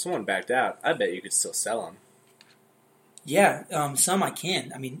pieces, if someone backed out, I bet you could still sell them. Yeah, some I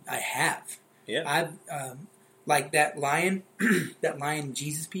can. I mean, I have. Yeah. I've like that lion, that lion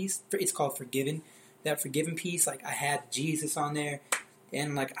Jesus piece. It's called Forgiven. That Forgiven piece, like I had Jesus on there,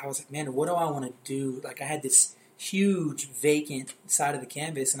 and like I was like, man, what do I want to do? Like I had this huge vacant side of the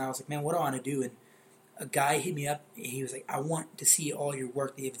canvas, and I was like, man, what do I want to do? And a guy hit me up, and he was like, I want to see all your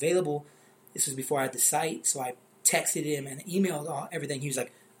work that you have available. This was before I had the site, so I texted him and emailed everything. He was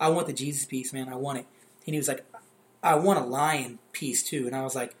like, I want the Jesus piece, man. I want it. And he was like, I want a lion piece too. And I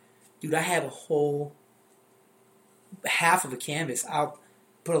was like, dude, I have a whole half of a canvas. I'll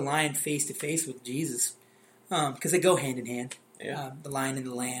put a lion face to face with Jesus because they go hand in hand. Yeah. The lion and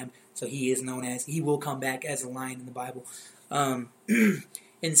the lamb. So he is known as, he will come back as a lion in the Bible.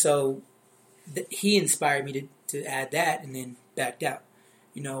 And so he inspired me to add that and then backed out,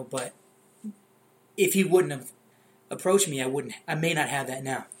 but if he wouldn't have approached me, I may not have that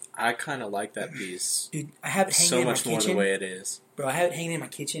now. I kind of like that piece. Dude, I have it hanging so in my much kitchen. more the way it is. Bro, I have it hanging in my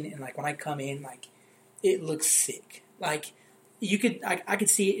kitchen, and like when I come in, like it looks sick. Like I could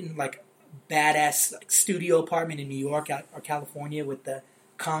see it in like badass like studio apartment in New York or California with the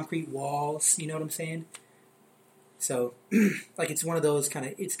concrete walls. You know what I'm saying? So like it's one of those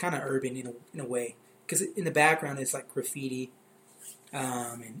it's kind of urban in a way because in the background it's like graffiti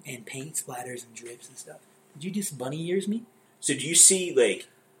and paint splatters and drips and stuff. Did you just bunny ears me? So do you see like?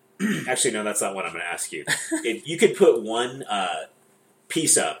 Actually, no, that's not what I'm going to ask you. If you could put one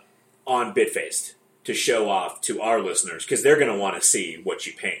piece up on Bitfaced to show off to our listeners, because they're going to want to see what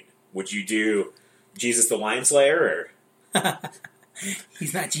you paint, would you do Jesus the Lion Slayer? Or?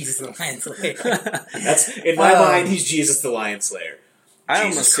 He's not Jesus the Lion Slayer. That's in my mind. He's Jesus the Lion Slayer. I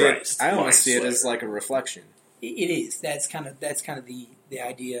Jesus almost Christ, see it Lion as like a reflection. It is. That's kind of the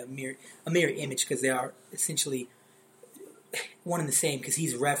idea, a mirror image, because they are essentially one and the same, because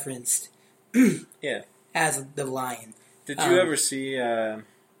he's referenced Yeah. as the lion. Did you ever see, there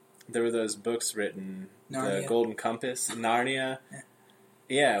were those books written, Narnia. The Golden Compass, Narnia?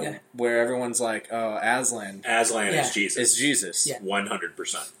 Yeah, where everyone's like, oh, Aslan. Aslan Yeah. is Jesus. It's Jesus. Yeah.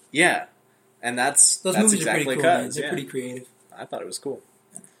 100%. Yeah. And that's Those movies exactly are pretty cool, man. cuz, They're yeah. pretty creative. I thought it was cool.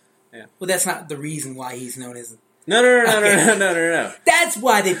 Well, that's not the reason why he's known as... No. That's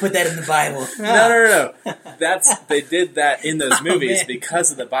why they put that in the Bible. No. They did that in those movies man.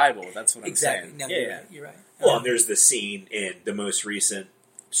 because of the Bible. That's what I'm Exactly. saying. No, Yeah. you're right. Well, and there's the scene in the most recent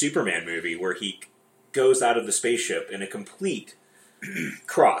Superman movie where he goes out of the spaceship in a complete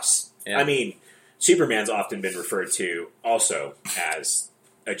cross. Yeah. I mean, Superman's often been referred to also as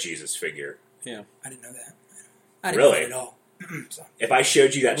a Jesus figure. Yeah. I didn't know that. I didn't know Really? that at all. So, If I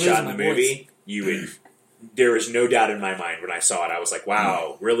showed you that Losing shot in the my movie, you would. There was no doubt in my mind when I saw it. I was like,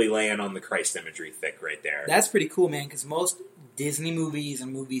 wow, really laying on the Christ imagery thick right there. that's pretty cool, man, because most Disney movies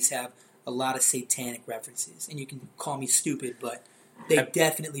and movies have a lot of satanic references. And you can call me stupid, but they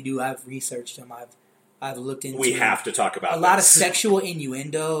definitely do. I've researched them. I've looked into We have to talk about a lot of this. sexual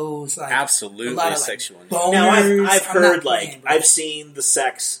innuendos. Like, Absolutely a lot of, sexual. boners. Now, I've I'm heard, not like, playing, bro. I've seen the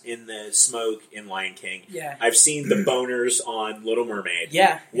sex in the smoke in Lion King. Yeah. I've seen the boners on Little Mermaid.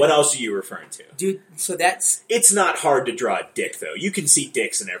 Yeah. What else are you referring to? Dude, so that's... It's not hard to draw a dick, though. You can see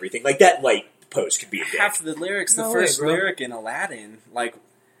dicks and everything. Like, that light post could be a dick. Half of the lyrics, the No first way, bro. lyric in Aladdin, like,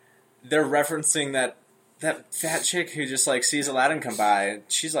 they're referencing that fat chick who just, like, sees Aladdin come by.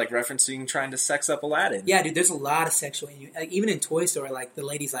 She's, like, referencing trying to sex up Aladdin. Yeah, dude, there's a lot of sexual... Like, even in Toy Story, like, the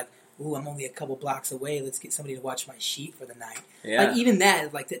lady's like, ooh, I'm only a couple blocks away. Let's get somebody to watch my sheep for the night. Yeah. Like, even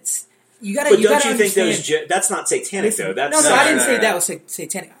that, like, that's... You gotta, But you don't gotta you think understand- those... that's not satanic, though. That's No, No, I didn't no, say no. that was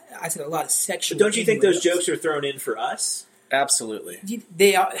satanic. I said a lot of sexual... But don't you think those innuendos. jokes are thrown in for us? Absolutely.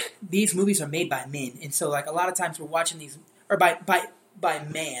 They are. These movies are made by men, and so like a lot of times we're watching these, or by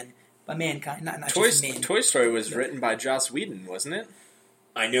mankind, not just men. Toy Story was written by Joss Whedon, wasn't it?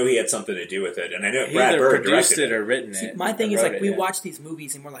 I know he had something to do with it, and I know He Brad either Bird produced directed it or written See, it. my thing or is wrote like it, we yeah. watch these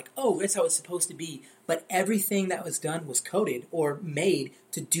movies and we're like, oh, that's how it's supposed to be, but everything that was done was coded or made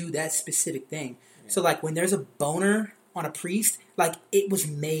to do that specific thing. Yeah. So like when there's a boner on a priest, like it was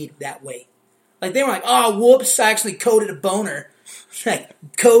made that way. Like they were like, oh, whoops, I actually coded a boner. Like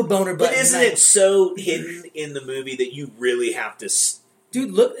code boner, But isn't it so hidden in the movie that you really have to...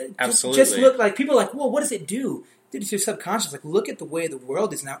 Dude, look. Absolutely. Just look. Like people are like, well, what does it do? Dude, it's your subconscious. Like, look at the way the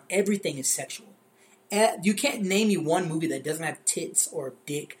world is now. Everything is sexual. And you can't name me one movie that doesn't have tits or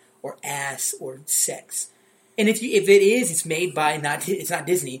dick or ass or sex. And if it is, it's made by it's not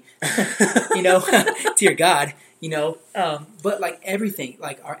Disney, you know, dear God, you know. But like everything,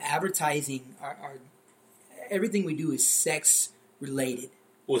 like our advertising, our everything we do is sex related.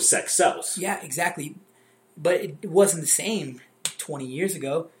 Well, sex sells. Yeah, exactly. But it wasn't the same 20 years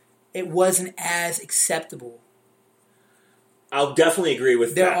ago. It wasn't as acceptable. I'll definitely agree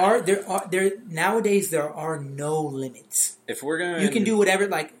with that. Nowadays there are no limits. If we're going, you can do whatever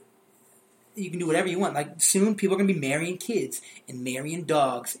you want. Like soon, people are gonna be marrying kids and marrying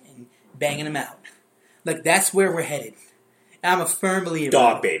dogs and banging them out. Like that's where we're headed. And I'm a firm believer.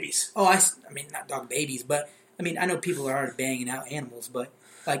 Dog babies. Oh, I mean not dog babies, but I mean I know people are already banging out animals, but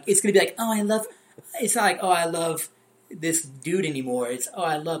like it's gonna be like, oh, I love. It's not like, oh, I love this dude anymore. It's, oh,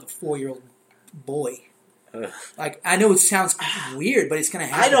 I love a 4-year-old boy. Ugh. Like, I know it sounds weird, but it's going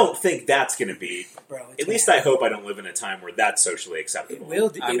to happen. I don't think that's going to be. Bro, at least I hope I don't live in a time where that's socially acceptable. It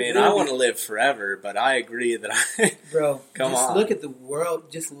will. I want to live forever, but I agree that Bro, Come just on. look at the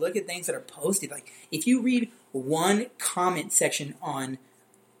world. Just look at things that are posted. Like, if you read one comment section on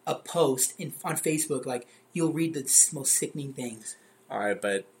a post on Facebook, like, you'll read the most sickening things. All right,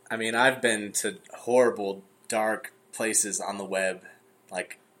 but, I mean, I've been to horrible, dark places on the web,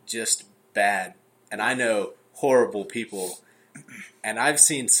 like, just bad. And I know horrible people, and I've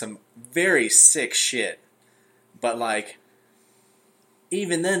seen some very sick shit. But, like,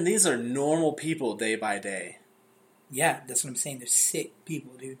 even then, these are normal people day by day. Yeah, that's what I'm saying. They're sick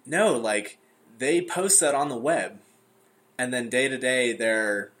people, dude. No, like, they post that on the web, and then day to day,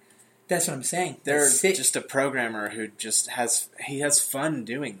 That's what I'm saying. they're sick. just a programmer who just has fun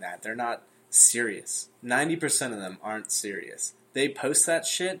doing that. They're not serious. 90% of them aren't serious. They post that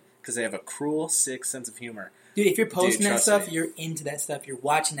shit because they have a cruel, sick sense of humor. Dude, if you're posting that trust stuff, me. you're into that stuff. You're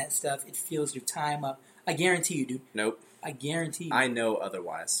watching that stuff. It fills your time up. I guarantee you, dude. Nope. I guarantee you. I know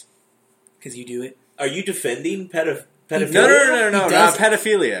otherwise. Because you do it. Are you defending pedophilia? No, He not does it.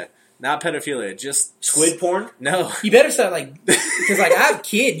 pedophilia. Not pedophilia. Just Squid porn? No. You better start, like... Because, like, I have a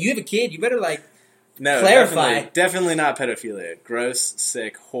kid. You have a kid. You better, like... No, clarify. Definitely not pedophilia. Gross,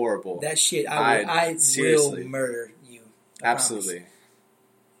 sick, horrible. That shit, I will seriously. murder you. I Absolutely. promise.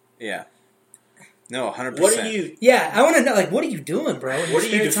 Yeah. No, 100%. What are you? Yeah, I want to know, like, what are you doing, bro? in What are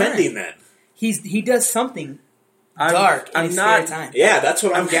your you spare defending time? then? He does something dark in his spare time. Yeah, that's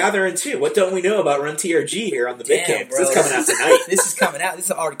what I'm gathering too. What don't we know about Run TRG here on the Big Damn, Cave? bro. This is coming out tonight. This is coming out. This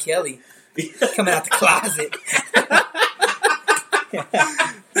is R. Kelly coming out the closet.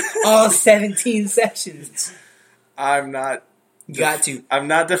 All 17 sessions. I'm not. You got to. I'm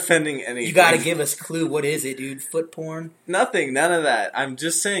not defending anything. You got to give us a clue. What is it, dude? Foot porn? Nothing. None of that. I'm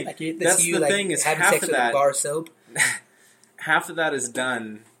just saying. Like that's that's you, the like, thing is having half sex of with a that. bar soap. Half of that is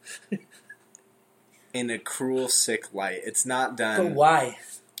done in a cruel, sick light. It's not done. But why?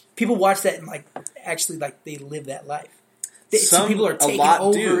 People watch that and like actually like they live that life. Some people are taken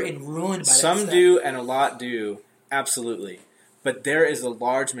over and ruined by that Some stuff. do, and a lot do. Absolutely. But there is a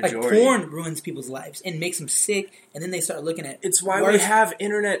large Like majority. porn ruins people's lives and makes them sick, and then they start looking at. It's why worse. we have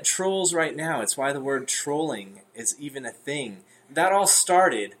internet trolls right now. It's why the word trolling is even a thing. That all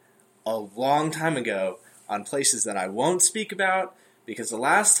started a long time ago on places that I won't speak about, because the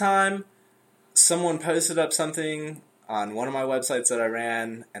last time someone posted up something on one of my websites that I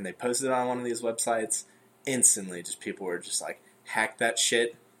ran, and they posted it on one of these websites, instantly just people were just like, hack that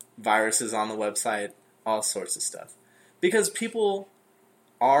shit, viruses on the website, all sorts of stuff. Because people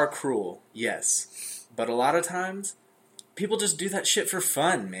are cruel, yes. But a lot of times, people just do that shit for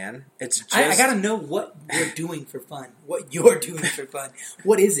fun, man. It's just... I gotta know what we're doing for fun. What you're doing for fun.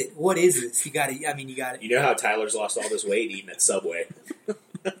 What is it? What is this? You gotta... You know how Tyler's lost all this weight eating at Subway?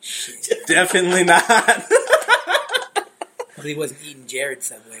 Definitely not. Well, he wasn't eating Jared's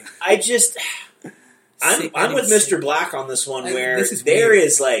Subway. I'm with Mr. Black on this one, where this is there weird.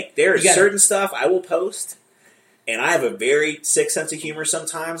 is certain stuff I will post, and I have a very sick sense of humor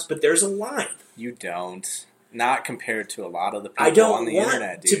sometimes, but there's a line. You don't. Not compared to a lot of the people I don't on the want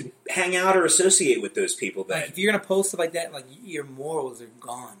internet, dude. to hang out or associate with those people. Like, if you're gonna post stuff like that, like, your morals are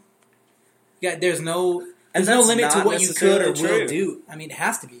gone. Yeah, there's no And limit that's to not what you could or necessarily will true. do. I mean, it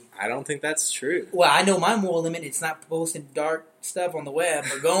has to be. I don't think that's true. Well, I know my moral limit. It's not posting dark stuff on the web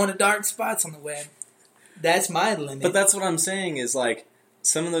or going to dark spots on the web. That's my limit. But that's what I'm saying is, like,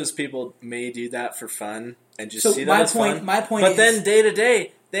 some of those people may do that for fun and just So see my that as point- fun. my point but is- then day to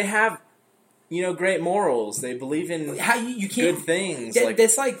day, they have, great morals. They believe in how you can't good things.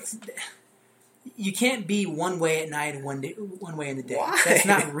 That's like you can't be one way at night and one way in the day. Why? That's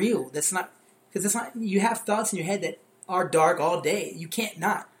not real. That's not because it's not. You have thoughts in your head that are dark all day. You can't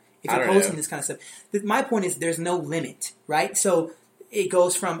not if I you're don't posting know. this kind of stuff. My point is there's no limit, right? So it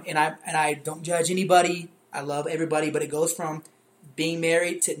goes from and I don't judge anybody I love everybody, but it goes from being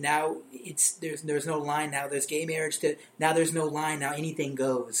married to now there's no line now. There's gay marriage to now there's no line now. Anything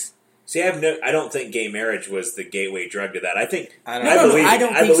goes. See, I don't think gay marriage was the gateway drug to that. I think I don't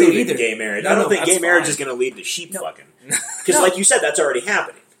believe think in gay marriage. No, I don't think gay marriage fine. is going to lead to sheep fucking. Because, like you said, that's already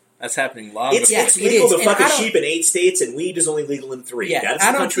happening. That's happening long It's, before. it's legal to And fuck I a don't- sheep in 8 states, and weed is only legal in 3. Yeah, That's I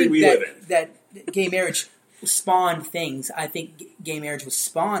the don't country think we live in. that gay marriage spawned things. I think gay marriage was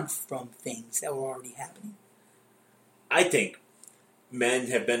spawned from things that were already happening. I think men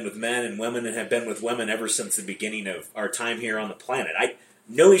have been with men and women have been with women ever since the beginning of our time here on the planet.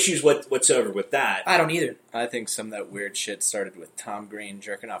 No issues whatsoever with that. I don't either. I think some of that weird shit started with Tom Green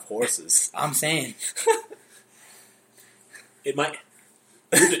jerking off horses. I'm saying. It might.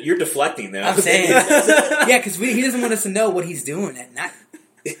 You're deflecting though. I'm saying. Yeah, because he doesn't want us to know what he's doing at night.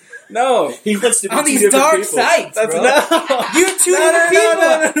 No, He wants to be On two these different dark people. sites, that's bro. no. You're two different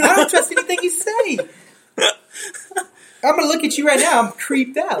people. I don't trust anything you say. I'm going to look at you right now. I'm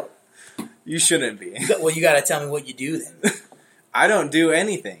creeped out. You shouldn't be. Well, you got to tell me what you do then. I don't do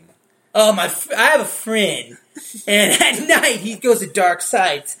anything. Oh, I have a friend, and at night he goes to dark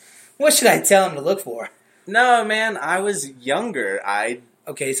sites. What should I tell him to look for? No, man, I was younger. I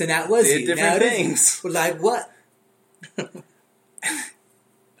Okay, so that was did you. different Now it is things. you. Like what?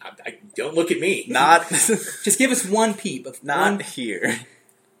 Don't look at me. Not Just give us one peep of not one. here.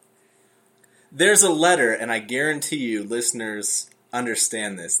 There's a letter, and I guarantee you listeners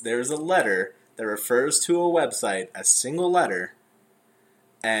understand this. There's a letter that refers to a website, a single letter,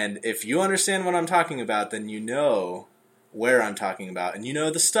 and if you understand what I'm talking about, then you know where I'm talking about, and you know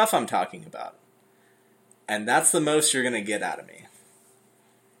the stuff I'm talking about. And that's the most you're going to get out of me.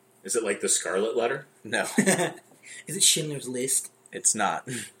 Is it like the Scarlet Letter? No, Is it Schindler's List? it's not.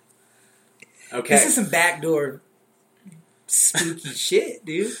 Okay. This is some backdoor spooky shit,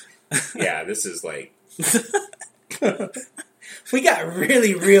 dude. Yeah, this is like. We got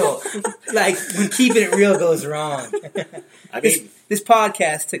really real. Like when keeping it real goes wrong. I mean, This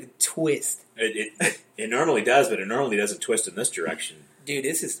podcast took a twist. it normally does, but it normally doesn't twist in this direction. Dude,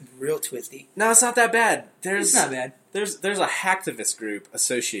 this is real twisty. No, it's not that bad. It's not bad. There's a hacktivist group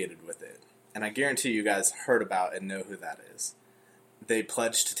associated with it, and I guarantee you guys heard about and know who that is. They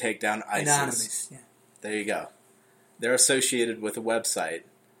pledged to take down ISIS. Anonymous. Yeah. There you go. They're associated with a website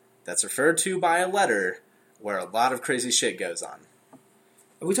that's referred to by a letter where a lot of crazy shit goes on.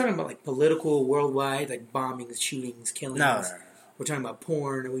 Are we talking about like political, worldwide, like bombings, shootings, killings? No. We're talking about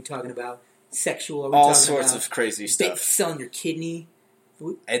porn. Are we talking about sexual? Are we All talking sorts about of crazy stuff. selling your kidney?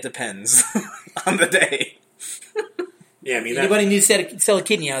 It depends on the day. Yeah, I mean, that, Anybody needs to sell a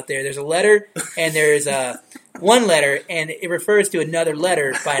kidney out there? There's a letter, and there's one letter, and it refers to another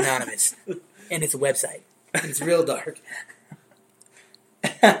letter by Anonymous, and it's a website. And it's real dark.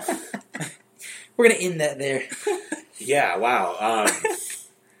 We're gonna end that there. yeah, wow.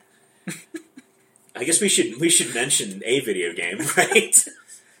 I guess we should mention a video game, right?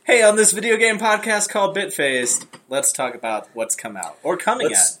 Hey, on this video game podcast called Bitfaced, let's talk about what's come out or coming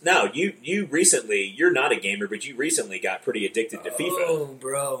out. No, you recently, you're not a gamer, but you recently got pretty addicted to FIFA Oh,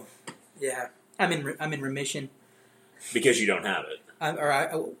 bro. Yeah, I'm in remission. because you don't have it.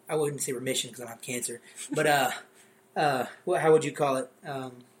 I wouldn't say remission because I don't have cancer, but how would you call it?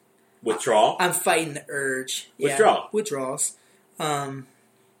 Withdrawal? I'm fighting the urge. Yeah, Withdrawal. Withdrawals.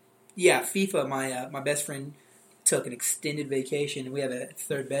 Yeah, FIFA. My best friend took an extended vacation, and we have a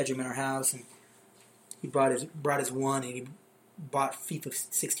third bedroom in our house, and he brought his one, and he bought FIFA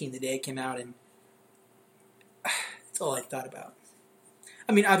 16 the day it came out, and that's all I thought about.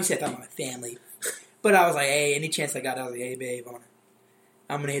 I mean, obviously I thought about my family, but I was like, hey, any chance I got, I was like, hey, babe,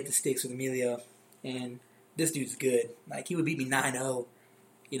 I'm gonna hit the sticks with Emilio, and this dude's good. Like, he would beat me 9-0,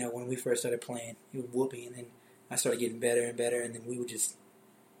 when we first started playing. He would whoop me, and then I started getting better and better, and then we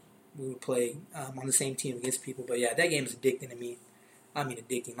would play on the same team against people. But yeah, that game is addicting to me. I mean,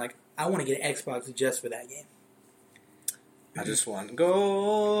 addicting. Like, I want to get an Xbox just for that game. I just want to go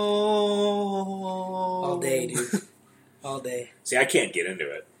All day, dude. All day. See, I can't get into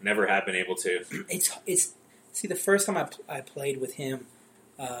it. Never have been able to. It's see, the first time I played with him,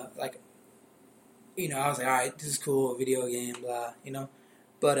 I was like, all right, this is cool, video game, blah,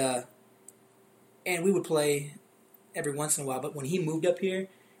 But, and we would play every once in a while. But when he moved up here,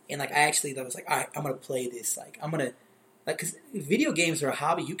 and like I was like, all right, I'm gonna play this. Like, I'm gonna, like, because video games are a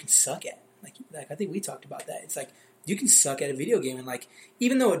hobby you can suck at. Like I think we talked about that. It's like you can suck at a video game, and like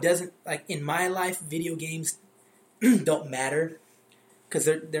even though it doesn't, like in my life, video games don't matter because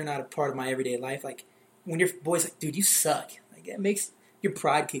they're not a part of my everyday life. Like when your boy's like, dude, you suck. Like it makes your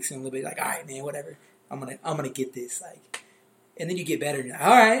pride kicks in a little bit. Like, all right, man, whatever. I'm gonna get this. Like, and then you get better. And you're like,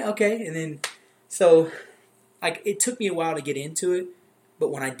 all right, okay. And then so like it took me a while to get into it, but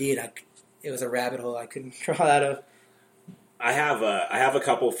when I did, it was a rabbit hole I couldn't crawl out of. I have a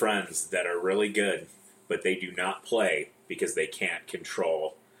couple friends that are really good, but they do not play because they can't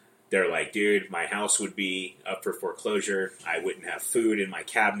control. They're like, dude, my house would be up for foreclosure. I wouldn't have food in my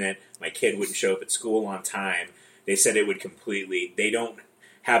cabinet. My kid wouldn't show up at school on time. They said it would completely. They don't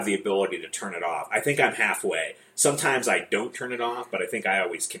have the ability to turn it off. I think I'm halfway. Sometimes I don't turn it off, but I think I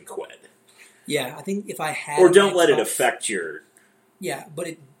always can quit. Yeah, I think if I had or don't let it affect your. Yeah, but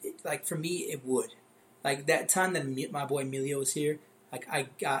it like for me it would. Like that time that my boy Emilio was here, like I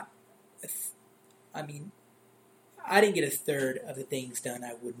got, I mean, I didn't get a third of the things done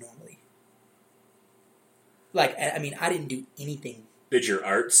I would normally. Like I mean, I didn't do anything. Did your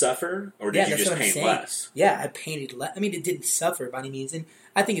art suffer, or did you just paint less? Yeah, I painted less. I mean, it didn't suffer by any means, and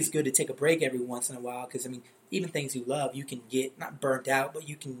I think it's good to take a break every once in a while because I mean, even things you love, you can get not burnt out, but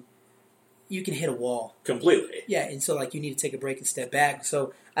you can hit a wall completely. Yeah, and so like you need to take a break and step back.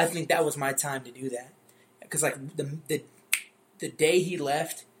 So I think that was my time to do that because like the day he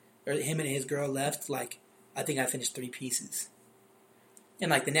left, or him and his girl left, like I think I finished 3 pieces,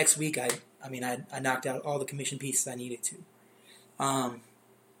 and like the next week I knocked out all the commission pieces I needed to.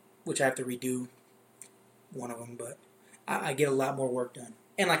 Which I have to redo one of them, but I get a lot more work done.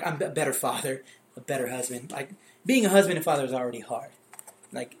 And, like, I'm a better father, a better husband. Like, being a husband and father is already hard.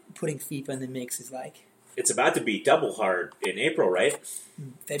 Like, putting FIFA in the mix is like... It's about to be double hard in April, right?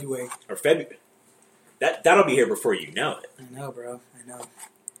 February. Or February. That'll be here before you know it. I know, bro. I know.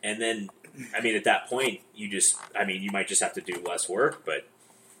 And then, I mean, at that point, you might just have to do less work, but...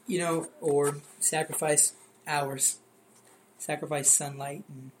 You know, or sacrifice hours. Sacrifice sunlight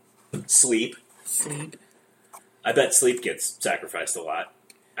and sleep. I bet sleep gets sacrificed a lot.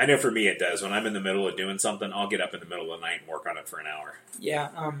 I know for me it does. When I'm in the middle of doing something, I'll get up in the middle of the night and work on it for an hour.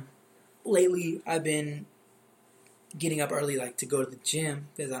 Yeah. Lately, I've been getting up early, like to go to the gym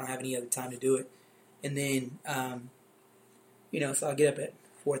because I don't have any other time to do it. And then, so I'll get up at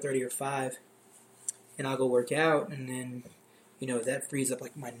 4:30 or 5, and I'll go work out, and then, that frees up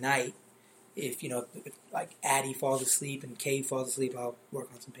like my night. If like Addie falls asleep and Kay falls asleep, I'll work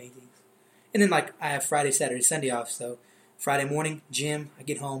on some paintings. And then like I have Friday, Saturday, Sunday off. So Friday morning, gym. I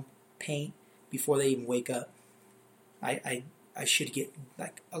get home, paint before they even wake up. I should get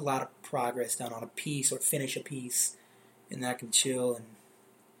like a lot of progress done on a piece or finish a piece, and then I can chill and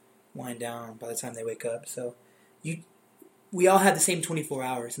wind down by the time they wake up. So we all have the same 24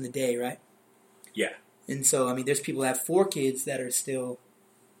 hours in the day, right? Yeah. And so I mean, there's people that have 4 kids that are still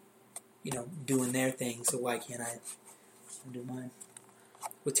doing their thing, so why can't I do mine?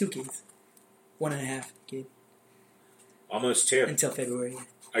 With 2 kids. 1.5 kid. Almost 2. Until February.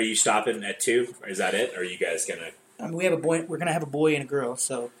 Are you stopping at 2? Or is that it? Or are you guys going to... we have a boy. We're going to have a boy and a girl,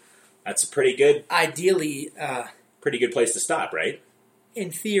 so... That's a pretty good... Ideally... pretty good place to stop, right?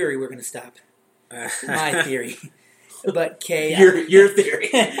 In theory, we're going to stop. My theory. But Kay... Your theory.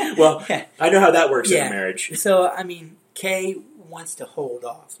 Well, I know how that works in a marriage. So, I mean, Kay wants to hold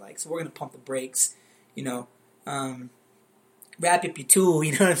off, so we're gonna pump the brakes, wrap up your tool,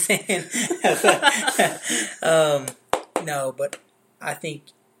 you know what I'm saying? No, but I think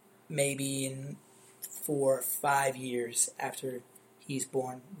maybe in 4 or 5 years after he's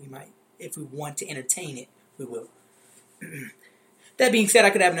born, we might, if we want to entertain it, we will. That being said, I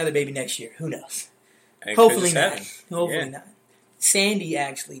could have another baby next year. Who knows? Hopefully not. Hopefully not. Sandy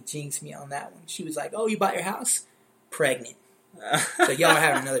actually jinxed me on that one. She was like, "Oh, you bought your house? Pregnant." So y'all are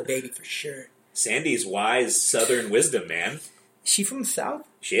having another baby for sure. Sandy's wise Southern wisdom, man. Is she from the South?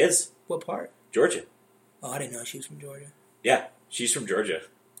 She is. What part? Georgia. Oh, I didn't know she was from Georgia. Yeah, she's from Georgia.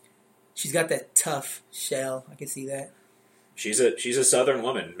 She's got that tough shell. I can see that. She's a Southern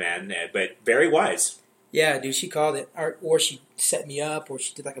woman, man, but very wise. Yeah, dude, she called it. Or she set me up, or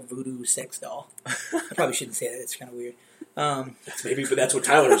she did like a voodoo sex doll. I probably shouldn't say that. It's kind of weird. But that's what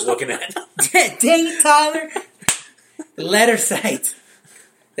Tyler was looking at. Dang it, Tyler! The letter site.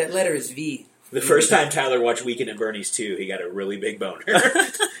 That letter is V. The first time Tyler watched Weekend at Bernie's 2, he got a really big boner.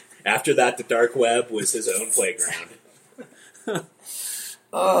 After that, the dark web was his own playground.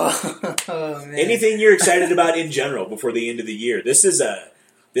 Oh, man. Anything you're excited about in general before the end of the year? This is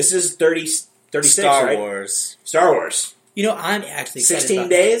 36, Star right? Wars. Star Wars. I'm actually excited 16 about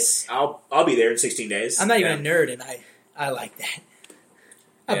days? I'll be there in 16 days. I'm not even a nerd, and I like that.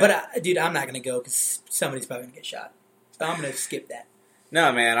 But, dude, I'm not going to go because somebody's probably going to get shot. So I'm going to skip that.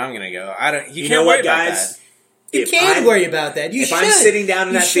 No, man, I'm going to go. You know can't what, worry about guys? that. You can worry about that. If I'm sitting down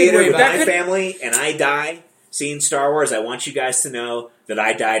in that theater with my family and I die seeing Star Wars, I want you guys to know that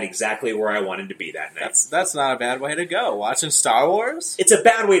I died exactly where I wanted to be that night. That's not a bad way to go. Watching Star Wars? It's a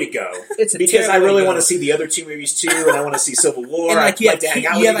bad way to go. It's a because I terrible way really to want go. to see the other two movies too, and I want to see Civil War. And I'd like to hang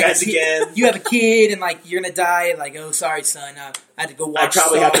out with you guys again. You have a kid, and like you're gonna die, and like, oh, sorry, son, I had to go watch. I'd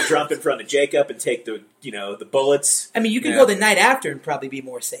probably Star have to Wars. jump in front of Jacob and take the the bullets. I mean, you could Yeah. go the night after and probably be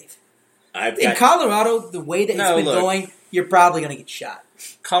more safe. In Colorado, the way that it's been going, you're probably gonna get shot.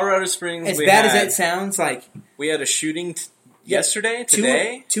 Colorado Springs. As bad as that sounds, like we had a shooting yesterday,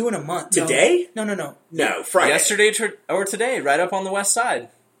 today, two in a month. Today? No. No, Friday. yesterday or today, right up on the west side.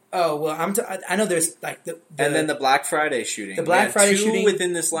 Oh well, I know there's like the And then the Black Friday shooting. The Black We had Friday two shooting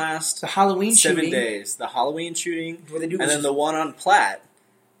within this last the Halloween 7 shooting. days. The Halloween shooting, Where they do and then the one on Platt,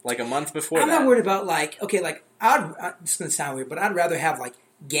 like a month before I'm that. not worried about like it's gonna sound weird, but I'd rather have like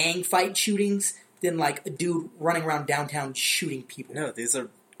gang fight shootings than like a dude running around downtown shooting people. No, these are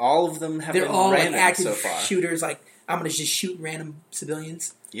all of them have They're been all like random active so far. shooters. Like I'm gonna just shoot random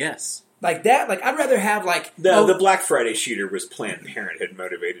civilians Yes. like that. Like I'd rather have like The Black Friday shooter was Planned Parenthood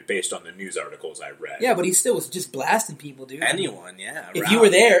motivated based on the news articles I read. yeah, but he still was just blasting people, dude. Anyone, yeah. If around. you were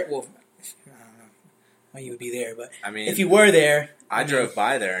there, well, I don't know why you would be there, but I mean, if you were there, I drove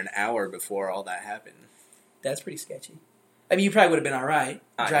by there an hour before all that happened. that's pretty sketchy. I mean, you probably would have been all right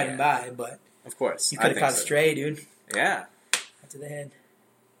driving yeah. by, but Of course. you I could have think caught a so. stray, dude. Yeah. To the head.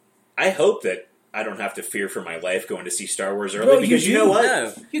 I hope that I don't have to fear for my life going to see Star Wars early Bro, because you you know do. what?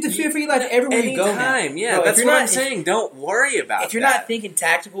 No. You have to fear for your life everywhere you go now. Anytime, yeah. Bro, if that's you're what not- I'm saying. Don't worry about If you're that. not thinking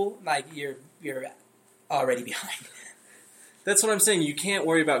tactical, like you're already behind. That's what I'm saying. You can't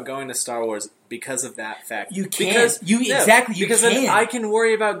worry about going to Star Wars because of that fact. You can't. Because, You because can. then I can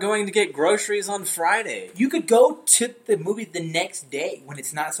worry about going to get groceries on Friday. You could go to the movie the next day when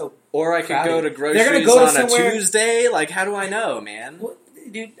it's not so. Or I could Crowded. go to They're groceries gonna go to on somewhere- a Tuesday. Like, how do I know, man? Well,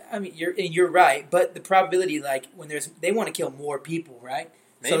 dude, I mean, you're right, but the probability, like when they want to kill more people, right?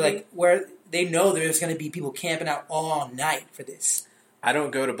 So Maybe. like where they know there's going to be people camping out all night for this. I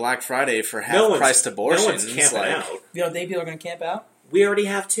don't go to Black Friday for No one's- half-priced abortions. No one's camping like, out. You don't think people are going to camp out? We already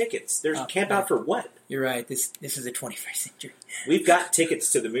have tickets. There's Oh, camp right. out for what? You're right. This is the 21st century. We've got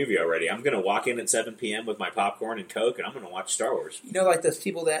tickets to the movie already. I'm going to walk in at 7 p.m. with my popcorn and Coke, and I'm going to watch Star Wars. You know, like those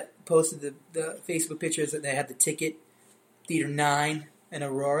people that posted the Facebook pictures that they had the ticket, Theater 9 in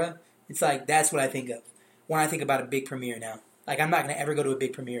Aurora. It's like, that's what I think of when I think about a big premiere now. Like, I'm not going to ever go to a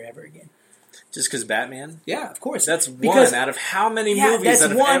big premiere ever again. Just because Batman? Yeah, of course. That's Because- one out of how many Yeah, movies that's that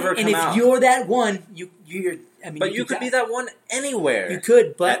have one, ever and come if out? you're that one, you're. I mean, But you could be that one anywhere. You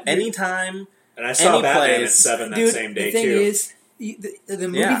could, but at any time. And I saw Any Batman at place. 7 that dude, same day, the thing too. is, the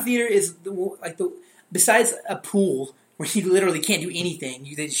movie Yeah. theater is the besides a pool where you literally can't do anything.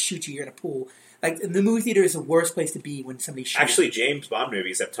 They just shoot you. You're in a pool. Like the movie theater is the worst place to be when somebody shoots. Actually, James Bond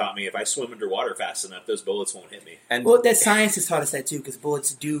movies have taught me if I swim underwater fast enough, those bullets won't hit me. And well, that science has taught us that too, because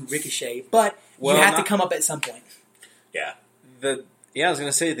bullets do ricochet, but Well, you have to not- come up at some point. Yeah. I was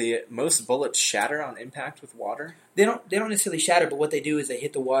going to say the most bullets shatter on impact with water. They don't necessarily shatter, but what they do is they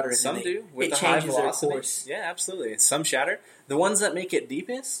hit the water and Some then do with it the high changes their velocity. course. Yeah, absolutely. Some shatter. The ones that make it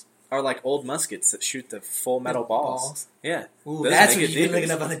deepest are like old muskets that shoot the full metal balls. Yeah, Ooh, those that's make what it you've been looking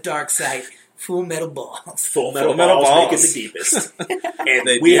deepest. up on the dark side. Full metal balls. Full metal, Full metal balls, make balls. it the deepest. And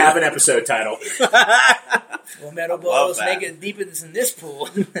They we do. have an episode title. Full metal love balls that. make it deeper than this pool.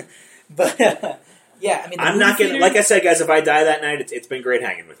 But yeah, I mean, the I'm movie not getting. theater- Like I said, guys, if I die that night, it's been great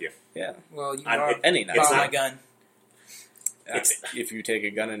hanging with you. Yeah, Well, you I'm- are any night. It's borrow my not- gun. If you take a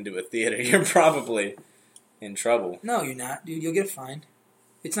gun into a theater, you're probably in trouble. No, you're not, dude. You'll get fined.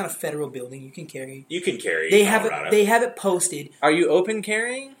 It's not a federal building. You can carry. You can carry. They in have Colorado. it. They have it posted. Are you open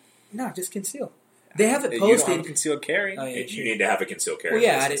carrying? No, just conceal. They have it You don't have posted. concealed carry. Oh, yeah, You need to have a concealed carry Well,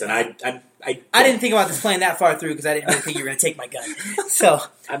 yeah, I license, didn't- and I didn't think about this plan that far through because I didn't really think you were going to take my gun. So,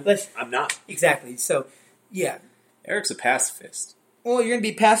 I'm not. exactly. So, yeah. Eric's a pacifist. Well, you're going to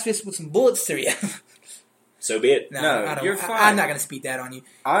be pacifist with some bullets through you. So be it. No, I don't, you're I- fine. I'm not going to speak that on you.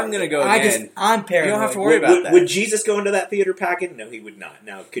 I'm gonna go I'm again. paranoid. You don't have to worry Would, about would, that. would Jesus go into that theater packing? No, he would not.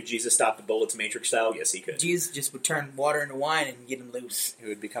 Now, could Jesus stop the bullets Matrix style? Yes, he could. Jesus just would turn water into wine and get him loose. He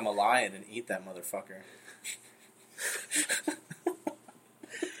would become a lion and eat that motherfucker.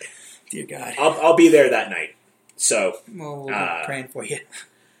 Dear God. I'll be there that night. So Well, we'll be praying for you.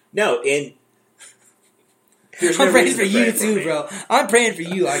 no, there's no I'm praying reason for to pray you for too, me. bro. I'm praying for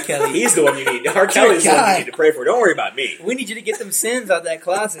you, R. Kelly. He's the one you need. R. Kelly's the one God. you need to pray for. Don't worry about me. We need you to get them sins out that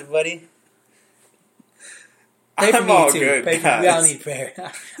closet, buddy. Pray for I'm me all too. good, Pray for me. We all guys. need prayer.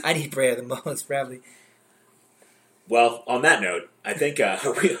 I need prayer the most, probably. Well, on that note, I think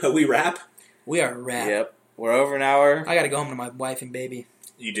we wrap. We are wrapped. Yep, we're over an hour. I got to go home to my wife and baby,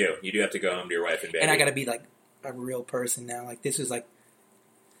 You do have to go home to your wife and baby. and I got to be like a real person now. Like this was like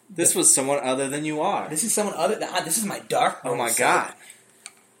This was someone other than you are. This is someone other than this is my dark. Oh my side. God!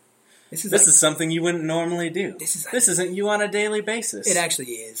 This is This is something you wouldn't normally do. This isn't you on a daily basis. It actually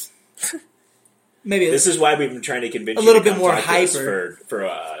is. Maybe this is why we've been trying to convince a you little to bit more hyper for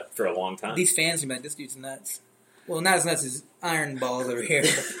a long time. These fans are like, this dude's nuts. Well, not as nuts as Iron Balls over here.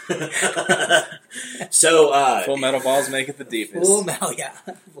 So Full Metal Balls make it the deepest. Full Metal, yeah.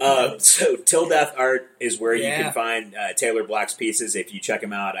 So Till Death Art is where you can find Taylor Black's pieces. If you check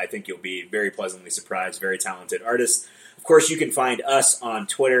him out, I think you'll be very pleasantly surprised. Very talented artist. Of course, you can find us on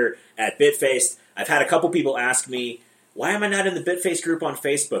Twitter at Bitfaced. I've had a couple people ask me, why am I not in the Bitface group on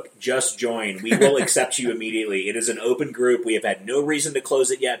Facebook? Just join. We will accept you immediately. It is an open group. We have had no reason to close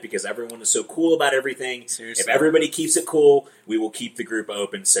it yet because everyone is so cool about everything. Seriously. If everybody keeps it cool, we will keep the group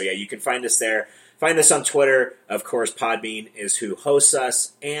open. So yeah, you can find us there. Find us on Twitter. Of course, Podbean is who hosts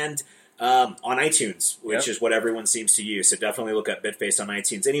us. And on iTunes, which is what everyone seems to use. So definitely look up Bitface on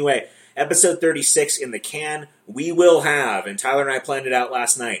iTunes. Anyway, episode 36 in the can. We will have, and Tyler and I planned it out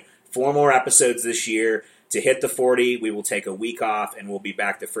last night, 4 more episodes this year. To hit the 40, we will take a week off, and we'll be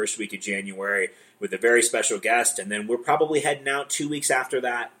back the first week of January with a very special guest, and then we're probably heading out 2 weeks after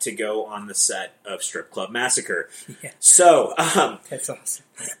that to go on the set of Strip Club Massacre. Yeah. So, that's awesome.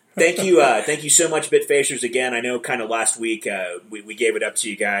 thank you so much, Bitfacers, again. I know kind of last week we gave it up to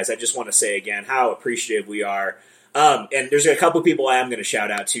you guys. I just want to say again how appreciative we are. And there's a couple people I am going to shout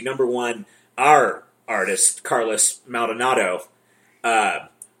out to. Number one, our artist, Carlos Maldonado.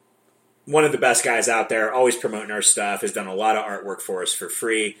 One of the best guys out there, always promoting our stuff, has done a lot of artwork for us for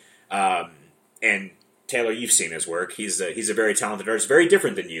free. And Taylor, you've seen his work. He's a very talented artist. Very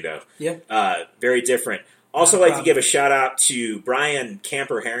different than you, though. Yeah. Very different. Also like to give a shout-out to Brian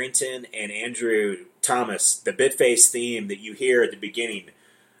Camper-Harrington and Andrew Thomas. The Bitface theme that you hear at the beginning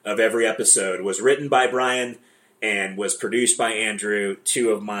of every episode was written by Brian and was produced by Andrew, two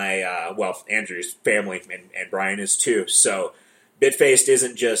of my, Andrew's family, and Brian is too. So Bitfaced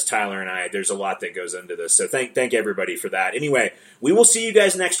isn't just Tyler and I. There's a lot that goes into this. So thank everybody for that. Anyway, we will see you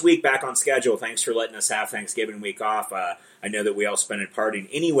guys next week back on schedule. Thanks for letting us have Thanksgiving week off. I know that we all spent it partying.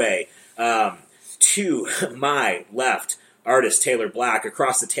 Anyway, to my left, artist Taylor Black.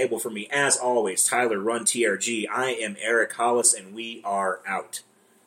 Across the table from me, as always, Tyler Run TRG. I am Eric Hollis, and we are out.